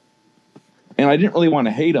 And I didn't really want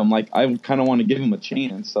to hate them. Like, I kind of want to give them a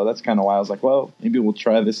chance. So that's kind of why I was like, well, maybe we'll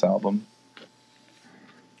try this album.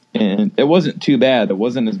 And it wasn't too bad. It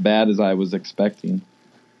wasn't as bad as I was expecting.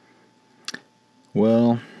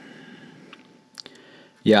 Well,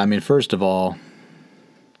 yeah, I mean, first of all,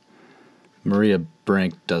 Maria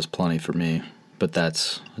Brink does plenty for me, but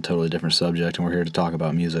that's a totally different subject, and we're here to talk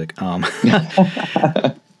about music.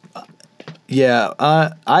 Yeah,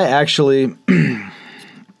 I actually...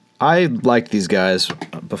 I liked these guys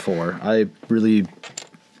before. I really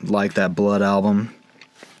like that Blood album,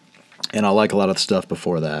 and I like a lot of the stuff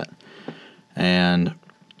before that. And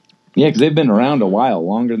yeah, because they've been around a while,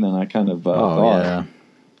 longer than I kind of thought.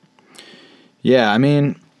 Yeah, I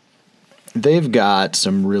mean, they've got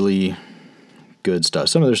some really good stuff.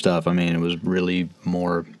 Some of their stuff, I mean, it was really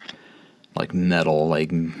more like metal.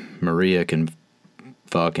 Like Maria can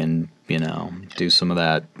fucking, do some of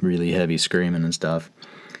that really heavy screaming and stuff.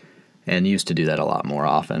 And used to do that a lot more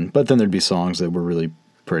often. But then there'd be songs that were really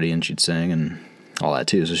pretty and she'd sing and all that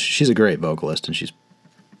too. So she's a great vocalist and she's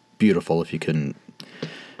beautiful if you couldn't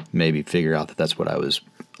maybe figure out that that's what I was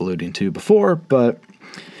alluding to before. But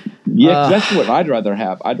yeah, 'cause that's what I'd rather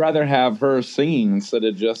have. I'd rather have her singing instead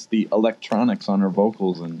of just the electronics on her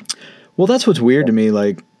vocals. And well, that's what's weird to me.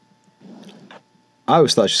 Like, I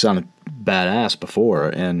always thought she sounded badass before,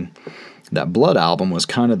 and that Blood album was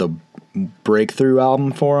kind of the breakthrough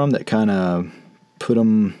album for them that kind of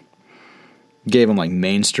gave them like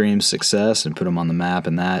mainstream success and put them on the map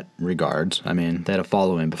in that regards. I mean, they had a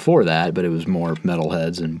following before that, but it was more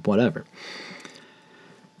metalheads and whatever.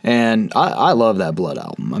 And I love that Blood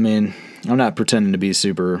album. I mean, I'm not pretending to be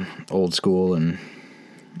super old school and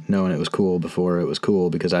knowing it was cool before it was cool,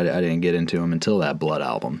 because I didn't get into them until that Blood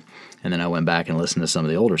album. And then I went back and listened to some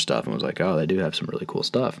of the older stuff and was like, oh, they do have some really cool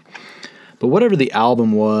stuff. But whatever the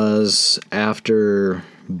album was after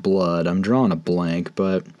Blood, I'm drawing a blank,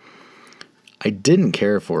 but I didn't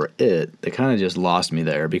care for it. They kind of just lost me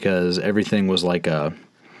there, because everything was like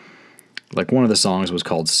one of the songs was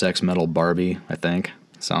called Sex Metal Barbie, I think.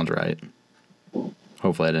 Sounds right.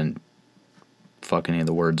 Hopefully I didn't fuck any of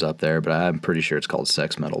the words up there, but I'm pretty sure it's called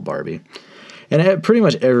Sex Metal Barbie. And it had pretty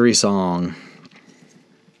much every song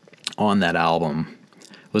on that album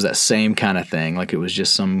was that same kind of thing. Like, it was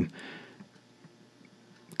just some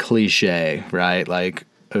cliche, right? Like,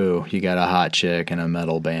 oh, you got a hot chick in a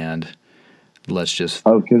metal band. Let's just...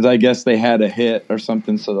 Oh, because I guess they had a hit or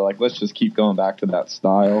something, so they're like, let's just keep going back to that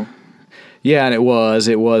style. Yeah, and it was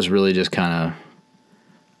really just kind of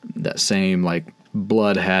that same, like,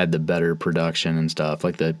 Blood had the better production and stuff,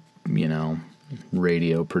 like the,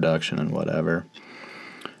 radio production and whatever.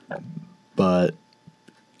 But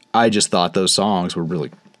I just thought those songs were really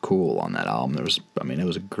cool on that album. It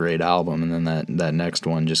was a great album, and then that next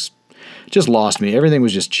one just lost me. Everything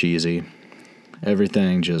was just cheesy.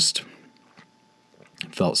 Everything just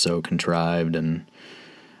felt so contrived, and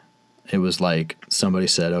it was like somebody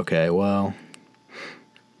said, okay, well,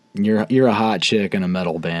 you're a hot chick in a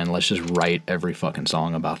metal band. Let's just write every fucking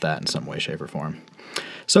song about that in some way, shape, or form.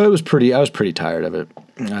 So I was pretty tired of it.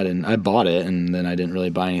 I bought it, and then I didn't really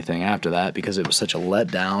buy anything after that because it was such a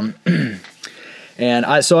letdown. And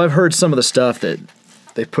I've heard some of the stuff that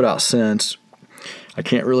they've put out since. I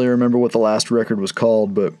can't really remember what the last record was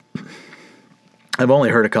called, but I've only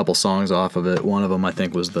heard a couple songs off of it. One of them, I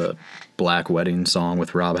think, was the Black Wedding song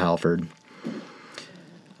with Rob Halford.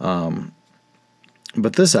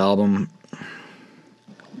 But this album,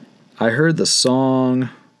 I heard the song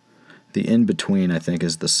The In-Between, I think,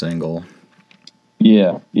 is the single.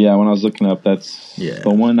 Yeah, when I was looking up, that's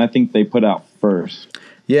the one I think they put out first.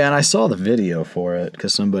 Yeah, and I saw the video for it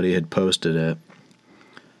because somebody had posted it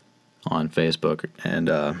on Facebook, and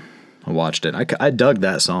I watched it. I dug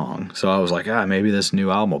that song, so I was like, maybe this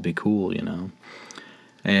new album will be cool,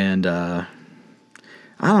 And I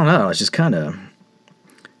don't know, it's just kind of...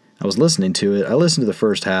 I was listening to it. I listened to the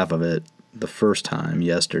first half of it the first time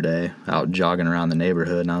yesterday, out jogging around the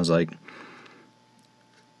neighborhood, and I was like,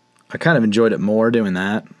 I kind of enjoyed it more doing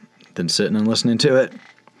that than sitting and listening to it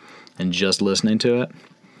and just listening to it.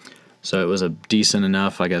 So it was a decent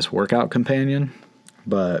enough, I guess, workout companion.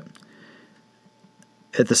 But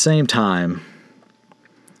at the same time,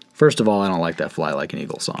 first of all, I don't like that Fly Like an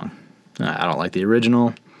Eagle song. I don't like the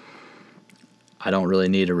original. I don't really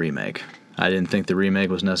need a remake. I didn't think the remake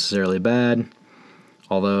was necessarily bad,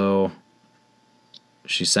 although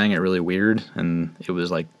she sang it really weird, and it was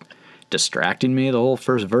like distracting me the whole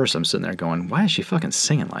first verse. I'm sitting there going, why is she fucking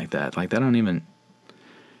singing like that? Like, that don't even,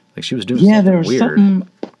 like, she was doing something there was weird. something,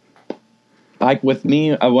 like with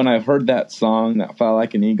me, when I heard that song, that Fly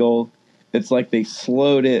Like an Eagle, it's like they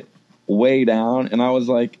slowed it way down, and I was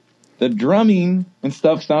like, the drumming and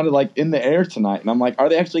stuff sounded like In the Air Tonight, and I'm like, are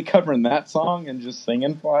they actually covering that song and just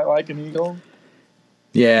singing Fly Like an Eagle?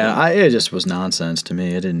 Yeah, it just was nonsense to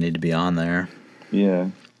me. It didn't need to be on there. Yeah.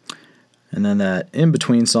 And then that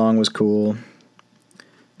in-between song was cool.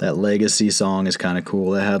 That Legacy song is kind of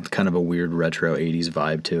cool. It had kind of a weird retro 80s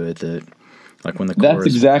vibe to it that, like, when the chorus...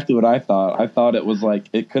 That's exactly what I thought. I thought it was like,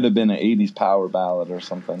 it could have been an 80s power ballad or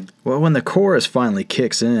something. Well, when the chorus finally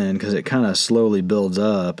kicks in, because it kind of slowly builds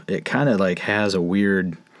up, it kind of, like, has a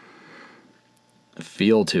weird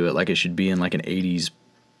feel to it, like it should be in, like, an 80s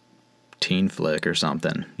teen flick or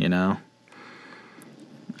something, you know?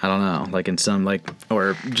 I don't know, like in some, like,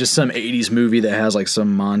 or just some 80s movie that has, like,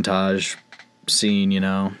 some montage scene, you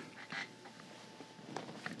know?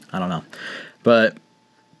 I don't know. But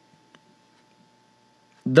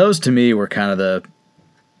those to me were kind of the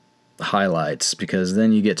highlights, because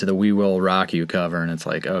then you get to the We Will Rock You cover, and it's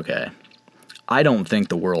like, okay, I don't think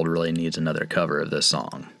the world really needs another cover of this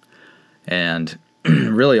song. And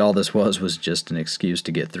really all this was just an excuse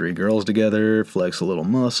to get three girls together, flex a little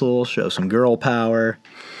muscle, show some girl power.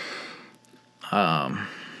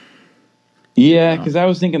 Yeah, because I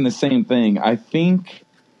was thinking the same thing. I think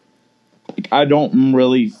I don't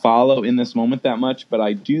really follow In This Moment that much, but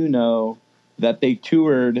I do know that they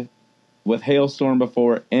toured with Hailstorm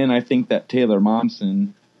before, and I think that Taylor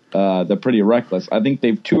Momsen, the Pretty Reckless, I think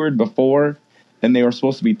they've toured before, and they were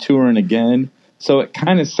supposed to be touring again. So it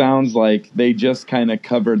kind of sounds like they just kind of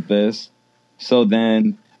covered this, so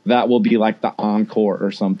then that will be like the encore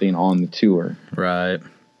or something on the tour. Right.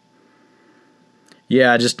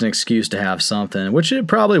 Yeah, just an excuse to have something, which it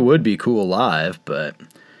probably would be cool live, but,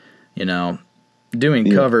 you know, doing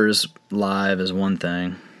covers live is one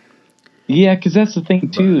thing. Yeah, because that's the thing,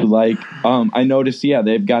 too. Like, I noticed,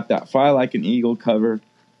 they've got that Fly Like an Eagle cover.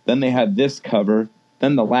 Then they had this cover.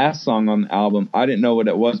 Then the last song on the album, I didn't know what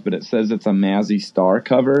it was, but it says it's a Mazzy Star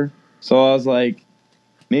cover. So I was like,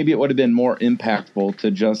 maybe it would have been more impactful to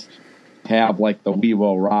just have, like, the We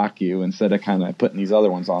Will Rock You instead of kind of putting these other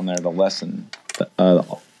ones on there to lessen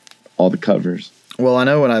all the covers. Well, I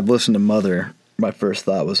know when I've listened to Mother, my first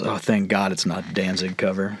thought was, oh, thank God it's not a Danzig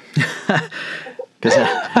cover.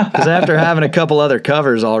 Because after having a couple other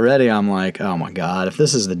covers already, I'm like, oh my God, if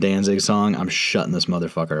this is the Danzig song, I'm shutting this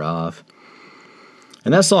motherfucker off.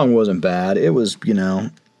 And that song wasn't bad. It was, you know,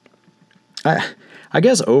 I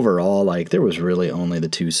guess overall, like, there was really only the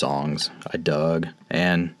two songs I dug,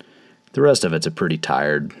 and the rest of it's a pretty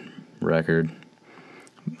tired record.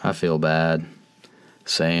 I feel bad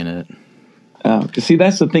saying it. Cause see,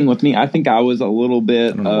 that's the thing with me. I think I was a little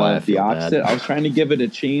bit the opposite. Bad. I was trying to give it a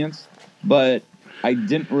chance, but I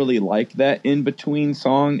didn't really like that in-between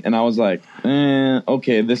song, and I was like,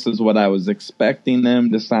 okay, this is what I was expecting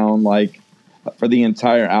them to sound like for the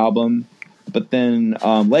entire album. But then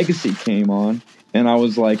Legacy came on, and I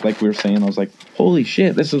was like we were saying, I was like, holy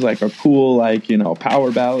shit, this is like a cool, like, you know,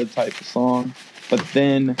 power ballad type of song. But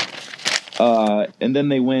then and then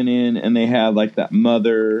they went in and they had like that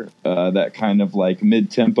Mother, that kind of like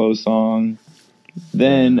mid-tempo song.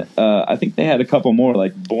 Then I think they had a couple more,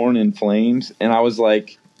 like Born in Flames, and I was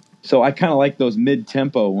like, so I kind of like those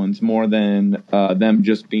mid-tempo ones more than them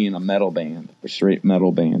just being a metal band, a straight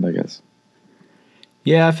metal band, I guess.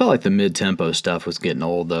 Yeah, I felt like the mid-tempo stuff was getting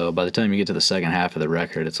old, though. By the time you get to the second half of the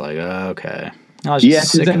record, it's like, okay. I was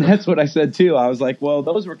just sick of it. That's what I said, too. I was like, well,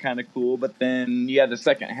 those were kind of cool, but then, the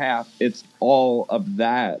second half, it's all of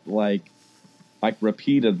that, like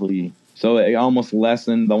repeatedly. So it almost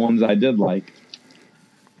lessened the ones I did like.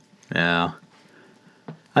 Yeah.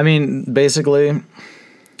 I mean, basically,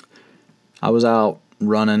 I was out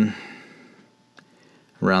running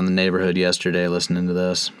around the neighborhood yesterday listening to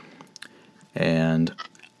this, and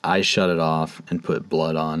I shut it off and put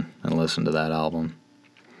Blood on and listened to that album.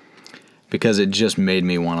 Because it just made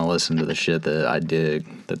me want to listen to the shit that I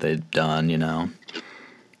dig, that they've done, you know.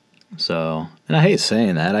 So, and I hate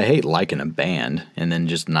saying that. I hate liking a band and then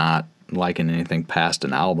just not liking anything past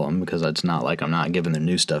an album, because it's not like I'm not giving their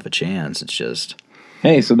new stuff a chance. It's just,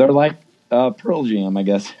 Hey, so they're like Pearl Jam, I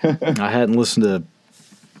guess. I hadn't listened to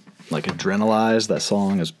like Adrenalize. That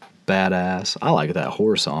song is badass. I like that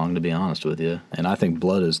Horror song, to be honest with you, and I think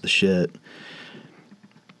Blood is the shit.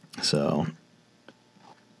 So,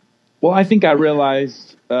 Well, I think I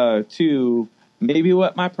realized too, maybe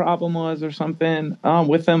what my problem was or something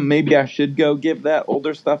with them. Maybe I should go give that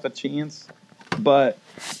older stuff a chance. But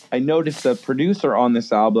I noticed the producer on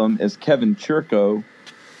this album is Kevin Churko,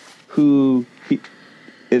 who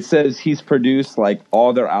it says he's produced like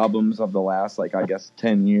all their albums of the last, like, I guess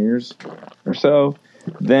 10 years or so.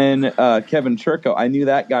 Then Kevin Churko, I knew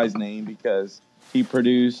that guy's name because he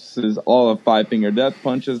produces all of Five Finger Death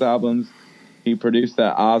Punch's albums. He produced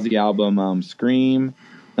that Ozzy album, Scream.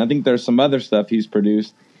 I think there's some other stuff he's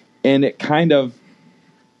produced. And it kind of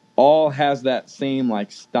all has that same,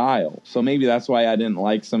 like, style. So maybe that's why I didn't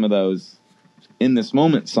like some of those In This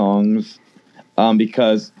Moment songs,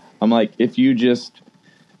 because I'm like, if you just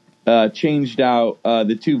changed out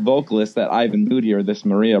the two vocalists, that Ivan Moody or this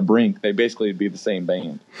Maria Brink, they basically would be the same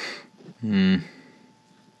band.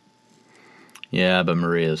 yeah, but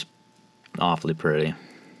Maria's awfully pretty.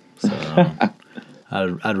 So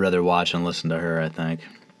I'd rather watch and listen to her, I think.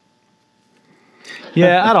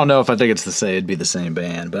 Yeah, I don't know if I think it's to say it'd be the same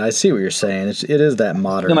band, but I see what you're saying. It is that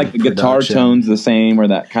modern, And like the guitar production. tone's the same, or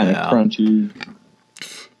that kind Yeah. of crunchy.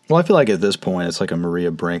 Well, I feel like at this point it's like a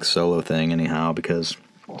Maria Brink solo thing anyhow, because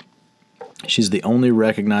she's the only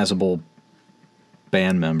recognizable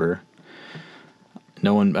band member.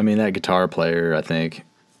 No one, I mean, that guitar player, I think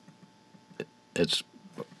it's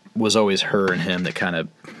was always her and him that kind of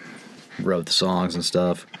wrote the songs and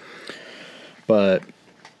stuff. But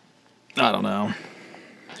I don't know.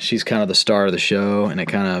 She's kind of the star of the show, and it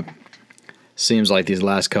kind of seems like these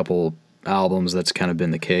last couple albums that's kind of been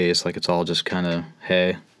the case. Like, it's all just kind of,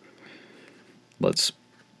 hey, let's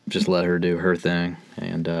just let her do her thing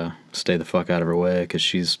and stay the fuck out of her way, because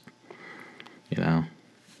she's, you know,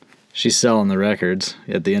 she's selling the records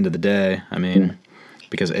at the end of the day. I mean,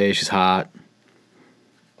 because A, she's hot.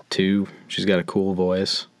 2, she's got a cool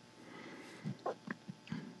voice.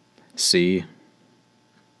 C,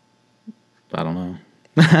 I don't know.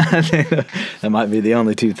 I think that might be the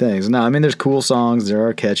only 2 things. No, I mean, there's cool songs, there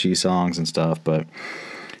are catchy songs and stuff, but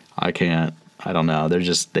I don't know.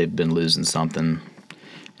 They've been losing something,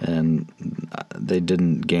 and they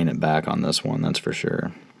didn't gain it back on this one, that's for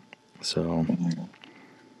sure. So,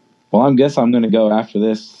 Well, I guess I'm going to go after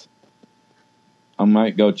this. I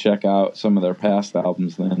might go check out some of their past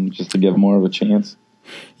albums then, just to give more of a chance.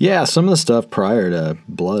 yeah, some of the stuff prior to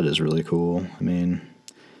Blood is really cool. I mean,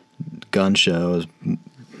 Gun Show is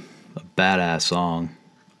a badass song.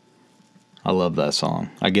 I love that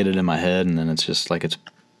song. I get it in my head, and then it's just like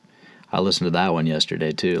I listened to that one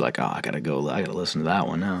yesterday too. Like, oh, I gotta listen to that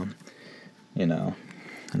one now. You know,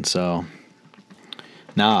 and so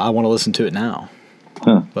now I want to listen to it now.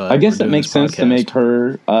 Huh. But I guess we're it doing makes this sense to podcast. make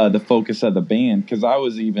her the focus of the band, because I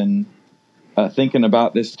was even thinking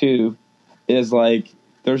about this too. Is like,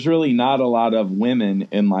 there's really not a lot of women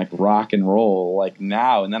in like rock and roll like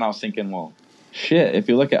now. And then I was thinking, well, shit, if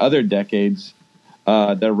you look at other decades,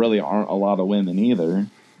 there really aren't a lot of women either.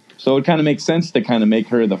 So it kind of makes sense to kind of make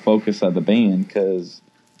her the focus of the band, because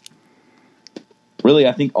really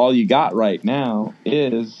I think all you got right now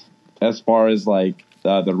is, as far as like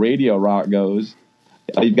the radio rock goes,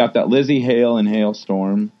 you've got that Lizzie Hale and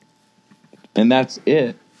Hailstorm, and that's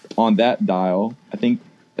it on that dial. I think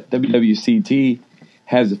WWCT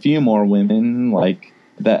has a few more women, like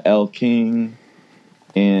the Elle King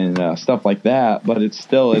and stuff like that, but it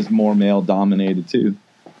still is more male dominated too.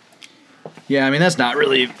 Yeah, I mean, that's not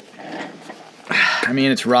really. I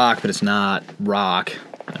mean, it's rock, but it's not rock.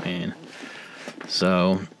 I mean,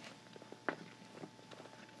 so.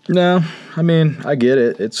 No, I mean, I get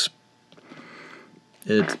it. It's.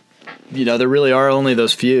 You know, there really are only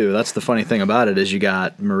those few. That's the funny thing about it, is you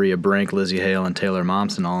got Maria Brink, Lizzie Hale, and Taylor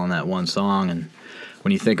Momsen all in that one song. And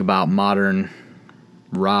when you think about modern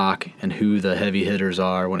rock and who the heavy hitters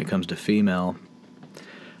are when it comes to female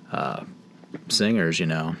singers, you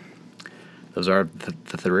know, those are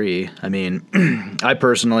the 3. I mean, I've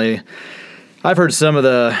heard some of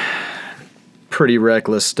the Pretty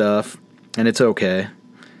Reckless stuff, and it's okay.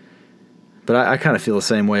 But I kind of feel the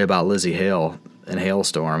same way about Lizzie Hale and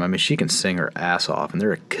Hailstorm. I mean, she can sing her ass off, and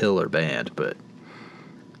they're a killer band, but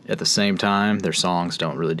at the same time, their songs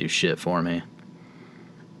don't really do shit for me.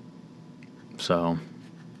 So,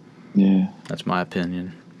 Yeah. that's my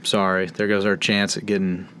opinion. Sorry, there goes our chance at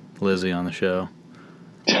getting Lizzie on the show.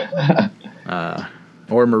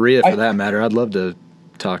 Or Maria, for that matter. I'd love to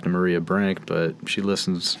talk to Maria Brink, but she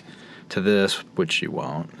listens to this, which she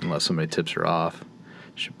won't, unless somebody tips her off.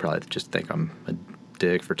 She'd probably just think I'm a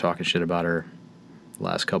dick for talking shit about her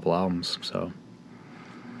last couple albums, so.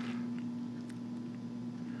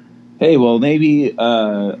 Hey, well, maybe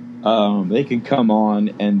they could come on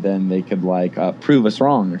and then they could, like, prove us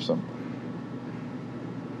wrong or something.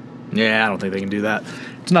 Yeah, I don't think they can do that.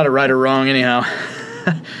 It's not a right or wrong anyhow.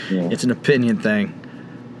 Yeah. It's an opinion thing.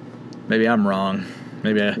 Maybe I'm wrong.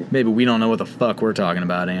 Maybe we don't know what the fuck we're talking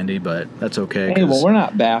about, Andy, but that's okay. Hey, well, we're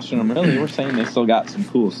not bashing them, really. We're saying they still got some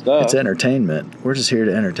cool stuff. It's entertainment. We're just here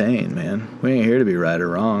to entertain, man. We ain't here to be right or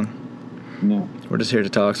wrong. No. We're just here to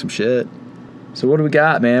talk some shit. So what do we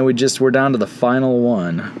got, man? We're down to the final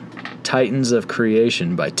one. Titans of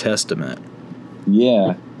Creation by Testament.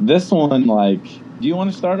 Yeah. This one, like, do you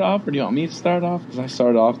want to start off or do you want me to start off? Because I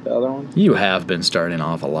started off the other one. You have been starting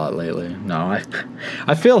off a lot lately. No,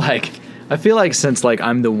 I feel like since like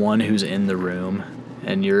I'm the one who's in the room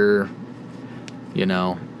and you're, you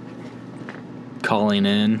know, calling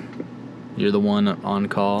in, you're the one on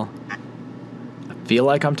call. I feel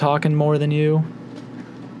like I'm talking more than you.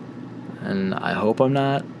 And I hope I'm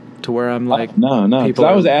not to where I'm like... No, because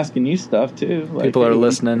I was asking you stuff too. Like, people are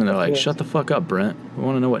listening and they're like, shut the fuck up, Brent. We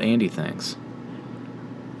want to know what Andy thinks.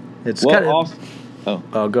 It's well,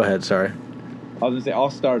 Oh, go ahead, sorry. I was going to say,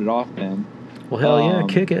 I'll start it off then. Well, hell yeah,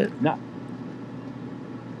 kick it. No.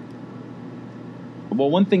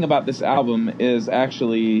 Well, one thing about this album is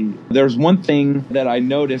actually, there's one thing that I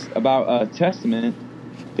noticed about Testament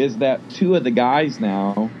is that two of the guys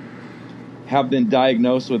now have been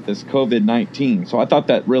diagnosed with this COVID-19. So I thought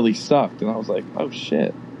that really sucked. And I was like, oh,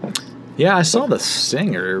 shit. Yeah, I saw the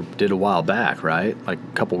singer did a while back, right? Like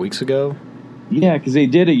a couple weeks ago. Yeah, because they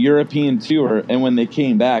did a European tour. And when they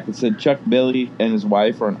came back, it said Chuck Billy and his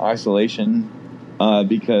wife are in isolation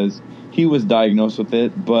because he was diagnosed with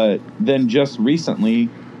it. But then just recently,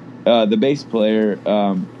 the bass player,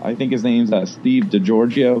 I think his name's Steve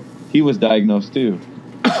DiGiorgio, he was diagnosed too.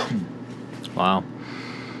 Wow.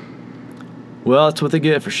 Well, that's what they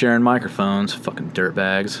get for sharing microphones, fucking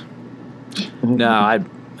dirtbags. No, I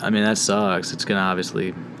mean, that sucks. It's going to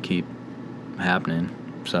obviously keep happening.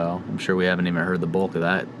 So I'm sure we haven't even heard the bulk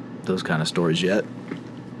of those kind of stories yet.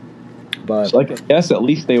 But so, like, I guess at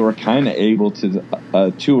least they were kind of able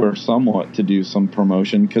to tour somewhat to do some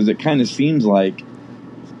promotion, because it kind of seems like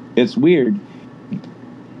it's weird.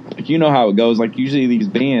 Like, you know how it goes. Like, usually these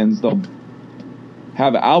bands, they'll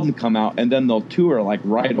have an album come out and then they'll tour like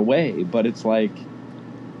right away. But it's like,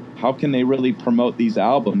 how can they really promote these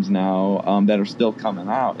albums now that are still coming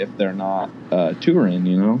out if they're not touring,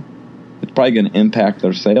 you know? It's probably going to impact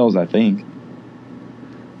their sales, I think.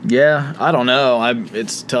 Yeah, I don't know.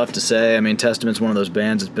 It's tough to say. I mean, Testament's one of those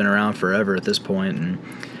bands that's been around forever at this point, and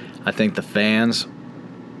I think the fans,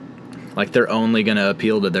 like, they're only going to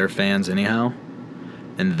appeal to their fans anyhow,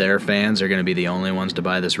 and their fans are going to be the only ones to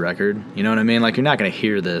buy this record. You know what I mean? Like, you're not going to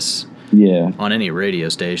hear this on any radio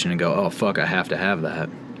station and go, oh, fuck, I have to have that.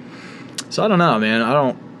 So I don't know, man. I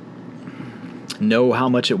don't know how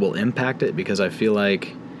much it will impact it, because I feel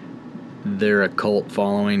like they're a cult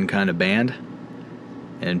following kind of band,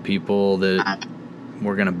 and people that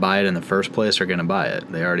were going to buy it in the first place are going to buy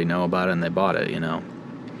it. They already know about it and they bought it, you know.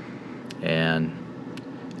 And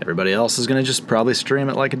everybody else is going to just probably stream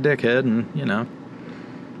it like a dickhead, and, you know.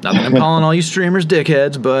 Not that I'm calling all you streamers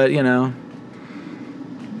dickheads, but, you know.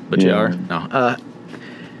 But you are? No.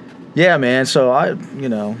 Yeah, man, so I, you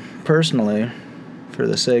know, personally, for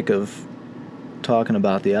the sake of talking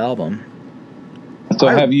about the album. So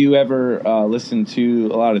have you ever listened to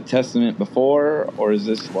a lot of Testament before, or is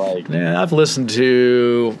this like... Yeah, I've listened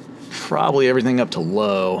to probably everything up to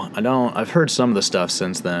Low. I've heard some of the stuff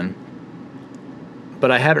since then, but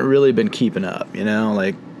I haven't really been keeping up, you know?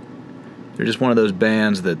 Like, they're just one of those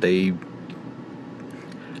bands that they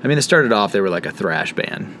started off, they were like a thrash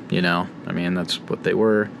band, you know? I mean, that's what they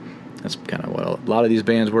were. That's kind of what a lot of these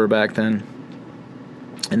bands were back then.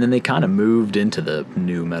 And then they kind of moved into the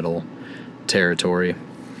nu metal territory.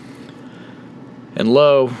 And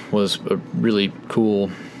Low was a really cool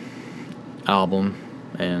album,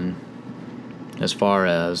 and as far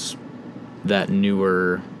as that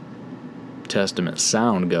newer Testament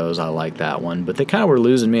sound goes, I like that one, but they kind of were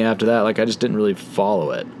losing me after that. Like, I just didn't really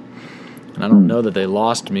follow it, and I don't know that they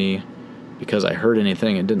lost me because I heard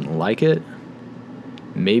anything and didn't like it.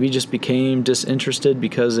 Maybe just became disinterested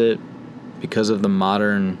because of the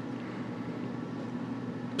modern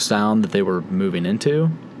sound that they were moving into.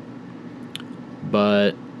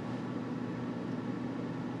 But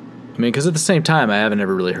mean, because at the same time, I haven't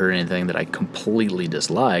ever really heard anything that I completely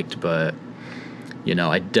disliked, but, you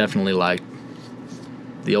know, I definitely liked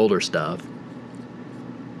the older stuff.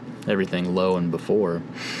 Everything Low and before.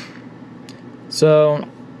 So,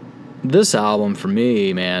 this album for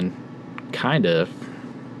me, man, kind of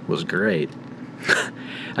was great.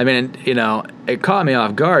 I mean, you know, it caught me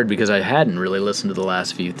off guard because I hadn't really listened to the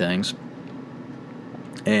last few things.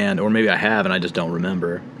 Or maybe I have and I just don't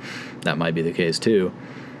remember. That might be the case too.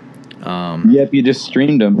 Yep, you just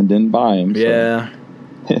streamed them and didn't buy them. Yeah.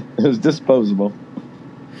 So. It was disposable.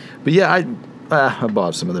 But yeah, I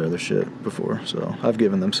bought some of their other shit before, so I've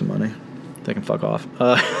given them some money. They can fuck off.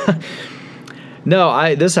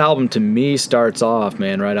 No, this album to me starts off,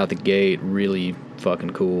 man, right out the gate, really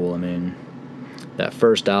fucking cool. I mean, that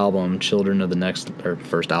first song, Children of the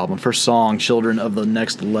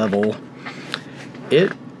Next Level.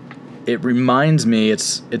 It reminds me,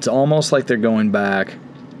 it's almost like they're going back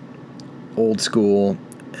old school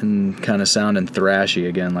and kind of sounding thrashy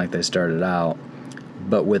again like they started out,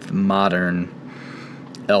 but with modern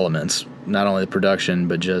elements. Not only the production,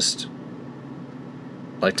 but just,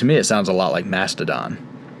 like, to me it sounds a lot like Mastodon.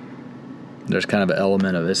 There's kind of an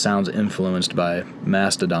element of it sounds influenced by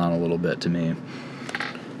Mastodon a little bit to me.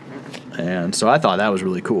 And so I thought that was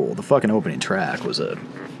really cool. The fucking opening track was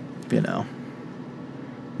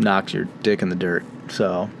knocks your dick in the dirt.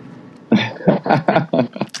 So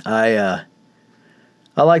I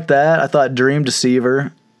liked that. I thought Dream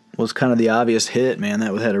Deceiver was kind of the obvious hit, man.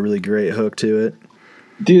 That had a really great hook to it.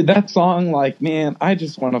 Dude, that song, like, man, I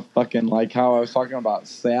just want to fucking, like how I was talking about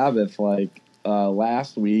Sabbath, like,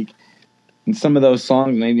 last week. And some of those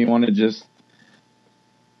songs made me want to just,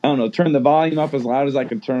 I don't know, turn the volume up as loud as I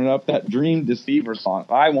can turn it up. That Dream Deceiver song,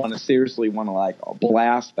 I seriously want to, like,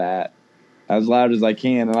 blast that as loud as I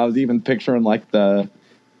can. And I was even picturing, like,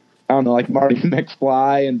 like Marty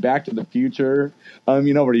McFly and Back to the Future,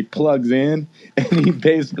 where he plugs in and he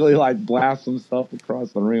basically, like, blasts himself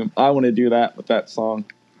across the room. I want to do that with that song.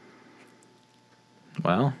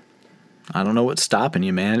 Well, I don't know what's stopping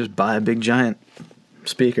you, man. Just buy a big giant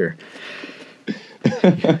speaker.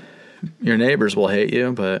 Your neighbors will hate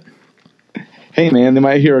you, but hey, man, they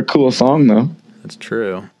might hear a cool song, though. That's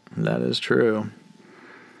true. That is true.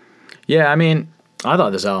 Yeah, I mean, I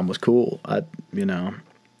thought this album was cool.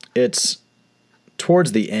 It's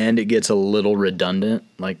towards the end, it gets a little redundant.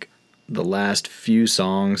 Like, the last few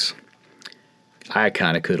songs, I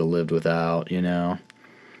kind of could have lived without,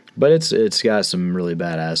 But it's got some really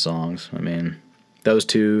badass songs. I mean, those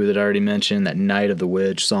two that I already mentioned, that Night of the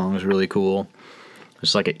Witch song is really cool.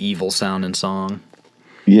 It's like an evil sounding song.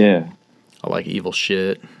 Yeah. I like evil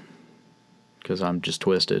shit because I'm just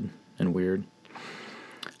twisted and weird.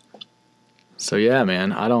 So yeah,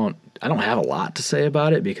 man, I don't have a lot to say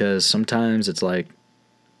about it because sometimes it's like,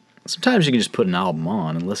 sometimes you can just put an album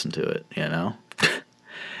on and listen to it,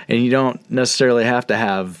 and you don't necessarily have to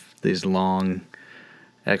have these long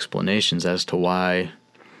explanations as to why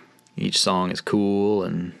each song is cool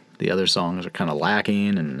and the other songs are kind of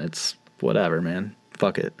lacking, and it's whatever, man.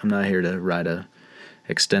 Fuck it. I'm not here to write a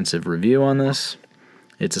extensive review on this.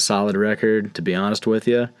 It's a solid record, to be honest with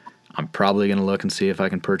you. I'm probably going to look and see if I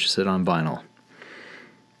can purchase it on vinyl.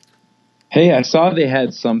 Hey, I saw they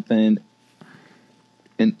had something.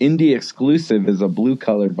 An indie exclusive is a blue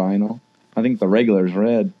colored vinyl. I think the regular is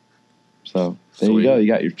red. So there Sweet. You go. You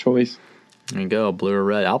got your choice. There you go, blue or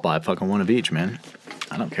red. I'll buy fucking one of each, man.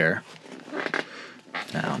 I don't care.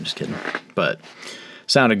 No, I'm just kidding. But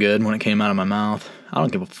sounded good when it came out of my mouth. I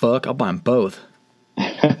don't give a fuck. I'll buy them both.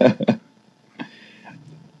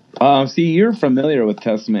 See, you're familiar with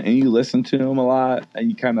Testament, and you listen to them a lot,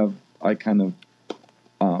 and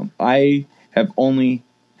I have only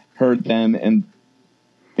heard them in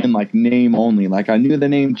like name only. Like, I knew the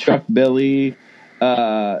name Chuck Billy,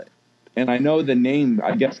 and I know the name,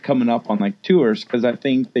 I guess, coming up on like tours, because I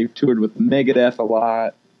think they've toured with Megadeth a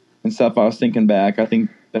lot and stuff. I was thinking back, I think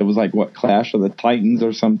it was like Clash of the Titans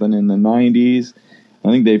or something in the 90s. I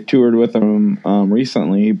think they've toured with them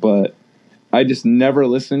recently, but I just never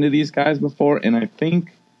listened to these guys before, and I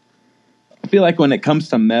feel like when it comes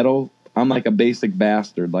to metal, I'm like a basic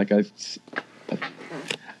bastard. Like, I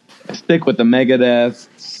stick with the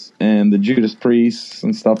Megadeths and the Judas Priests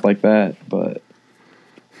and stuff like that, but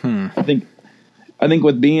I think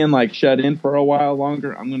with being like shut in for a while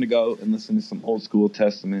longer, I'm gonna go and listen to some old school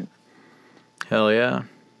Testament. Hell yeah.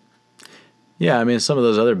 Yeah, I mean, some of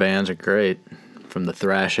those other bands are great from the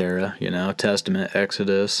thrash era, Testament,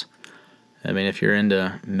 Exodus. I mean, if you're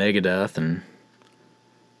into Megadeth, and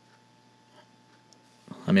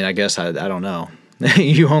I mean, I guess I don't know.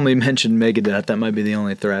 You only mentioned Megadeth. That might be the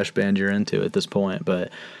only thrash band you're into at this point,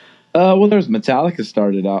 but Well, there's Metallica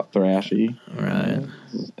started out thrashy, Right.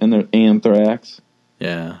 and there's Anthrax.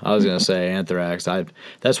 Yeah, I was gonna say Anthrax.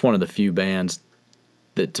 That's one of the few bands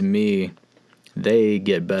that, to me, they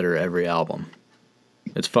get better every album.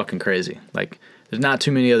 It's fucking crazy. Like, there's not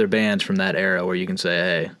too many other bands from that era where you can say,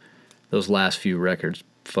 hey, those last few records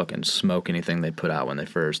fucking smoke anything they put out when they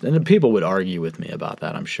first. And people would argue with me about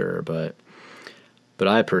that, I'm sure, but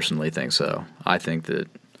I personally think so. I think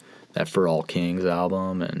that For All Kings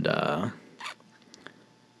album and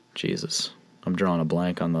Jesus, I'm drawing a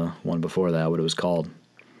blank on the one before that, what it was called.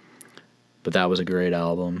 But that was a great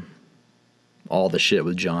album. All the shit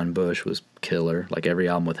with John Bush was killer. Like, every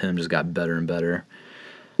album with him just got better and better.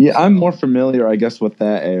 Yeah, I'm more familiar, I guess, with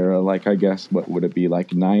that era. Like, I guess, what would it be, like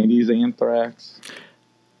 90s Anthrax?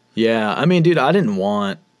 Yeah, I mean, dude, I didn't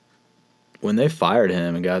want... When they fired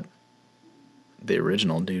him and got the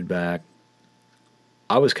original dude back,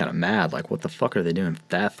 I was kind of mad. Like, what the fuck are they doing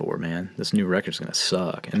that for, man? This new record's going to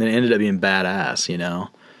suck. And then it ended up being badass, you know?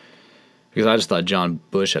 Because I just thought John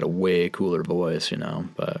Bush had a way cooler voice, you know?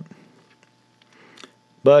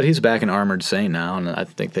 But he's back in Armored Saint now, and I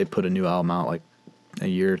think they put a new album out, like, a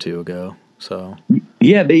year or two ago, so...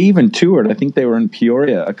 Yeah, they even toured. I think they were in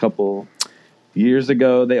Peoria a couple years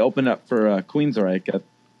ago. They opened up for Queensryche at,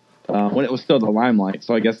 when it was still the Limelight,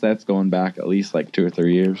 so I guess that's going back at least like 2 or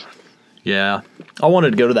 3 years. Yeah. I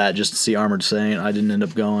wanted to go to that just to see Armored Saint. I didn't end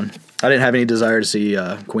up going. I didn't have any desire to see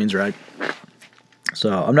Queensryche.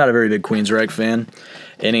 So, I'm not a very big Queensryche fan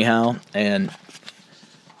anyhow, and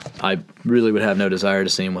I really would have no desire to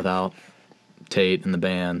see him without Tate and the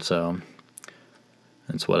band, so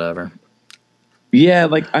it's whatever. Yeah,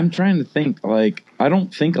 like, I'm trying to think. Like, I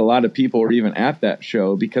don't think a lot of people were even at that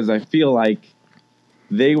show because I feel like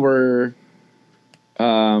they were...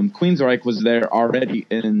 Queensryche was there already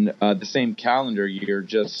in the same calendar year,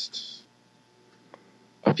 just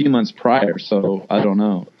a few months prior, so I don't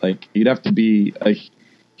know. Like, you'd have to be a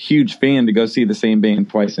huge fan to go see the same band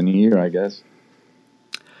twice in a year, I guess.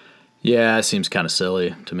 Yeah, it seems kind of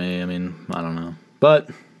silly to me. I mean, I don't know. But,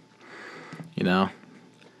 you know,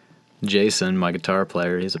 Jason, my guitar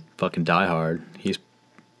player, he's a fucking diehard.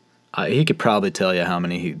 He could probably tell you how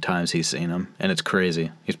many times he's seen him, and it's crazy.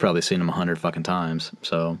 He's probably seen him 100 fucking times.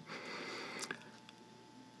 So,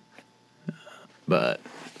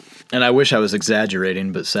 and I wish I was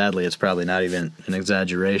exaggerating, but sadly, it's probably not even an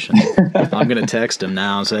exaggeration. I'm gonna text him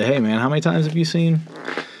now and say, "Hey, man, how many times have you seen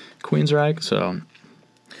Queensryche?" So,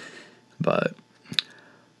 but,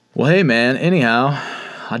 well, hey, man. Anyhow,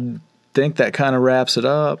 I think that kind of wraps it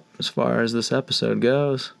up as far as this episode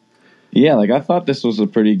goes. Yeah, like, I thought this was a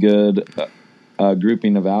pretty good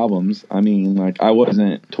grouping of albums. I mean, like, I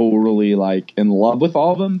wasn't totally, like, in love with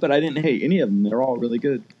all of them, but I didn't hate any of them. They're all really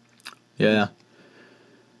good. Yeah.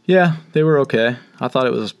 Yeah, they were okay. I thought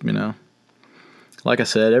it was, you know, like I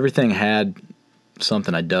said, everything had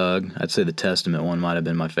something I dug. I'd say the Testament one might have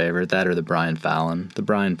been my favorite. That or the Brian Fallon. The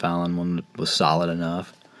Brian Fallon one was solid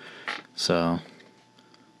enough. So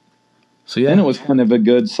yeah. And it was kind of a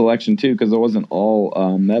good selection, too, because it wasn't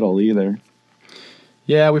all metal either.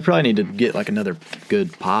 Yeah, we probably need to get, like, another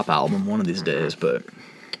good pop album one of these days, but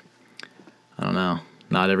I don't know.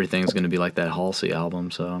 Not everything's going to be like that Halsey album,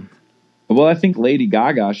 so... Well, I think Lady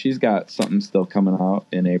Gaga, she's got something still coming out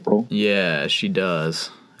in April. Yeah, she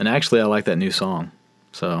does. And actually, I like that new song.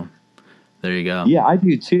 So, there you go. Yeah, I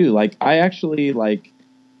do, too. Like, I actually, like...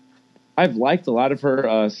 I've liked a lot of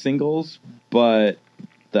her singles, but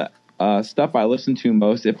the... stuff I listen to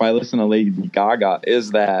most, if I listen to Lady Gaga,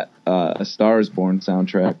 is that A Star Is Born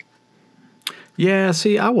soundtrack. Yeah,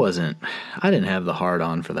 see, I didn't have the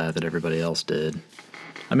hard-on for that everybody else did.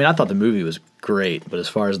 I mean, I thought the movie was great, but as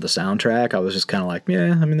far as the soundtrack, I was just kind of like,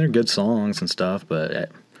 yeah, I mean, they're good songs and stuff, but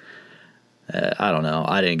I don't know.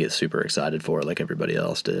 I didn't get super excited for it like everybody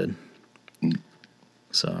else did.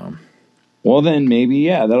 So. Well, then maybe,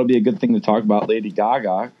 yeah, that'll be a good thing to talk about Lady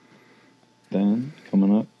Gaga then,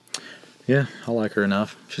 coming up. Yeah, I like her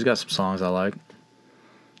enough. She's got some songs I like.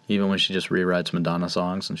 Even when she just rewrites Madonna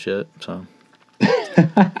songs and shit. So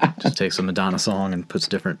just takes a Madonna song and puts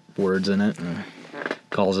different words in it and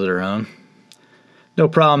calls it her own. No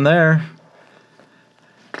problem there.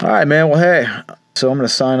 All right, man. Well, hey. So I'm going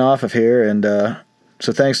to sign off of here. And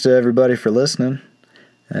so thanks to everybody for listening.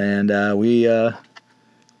 And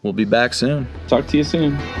we'll be back soon. Talk to you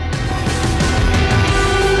soon.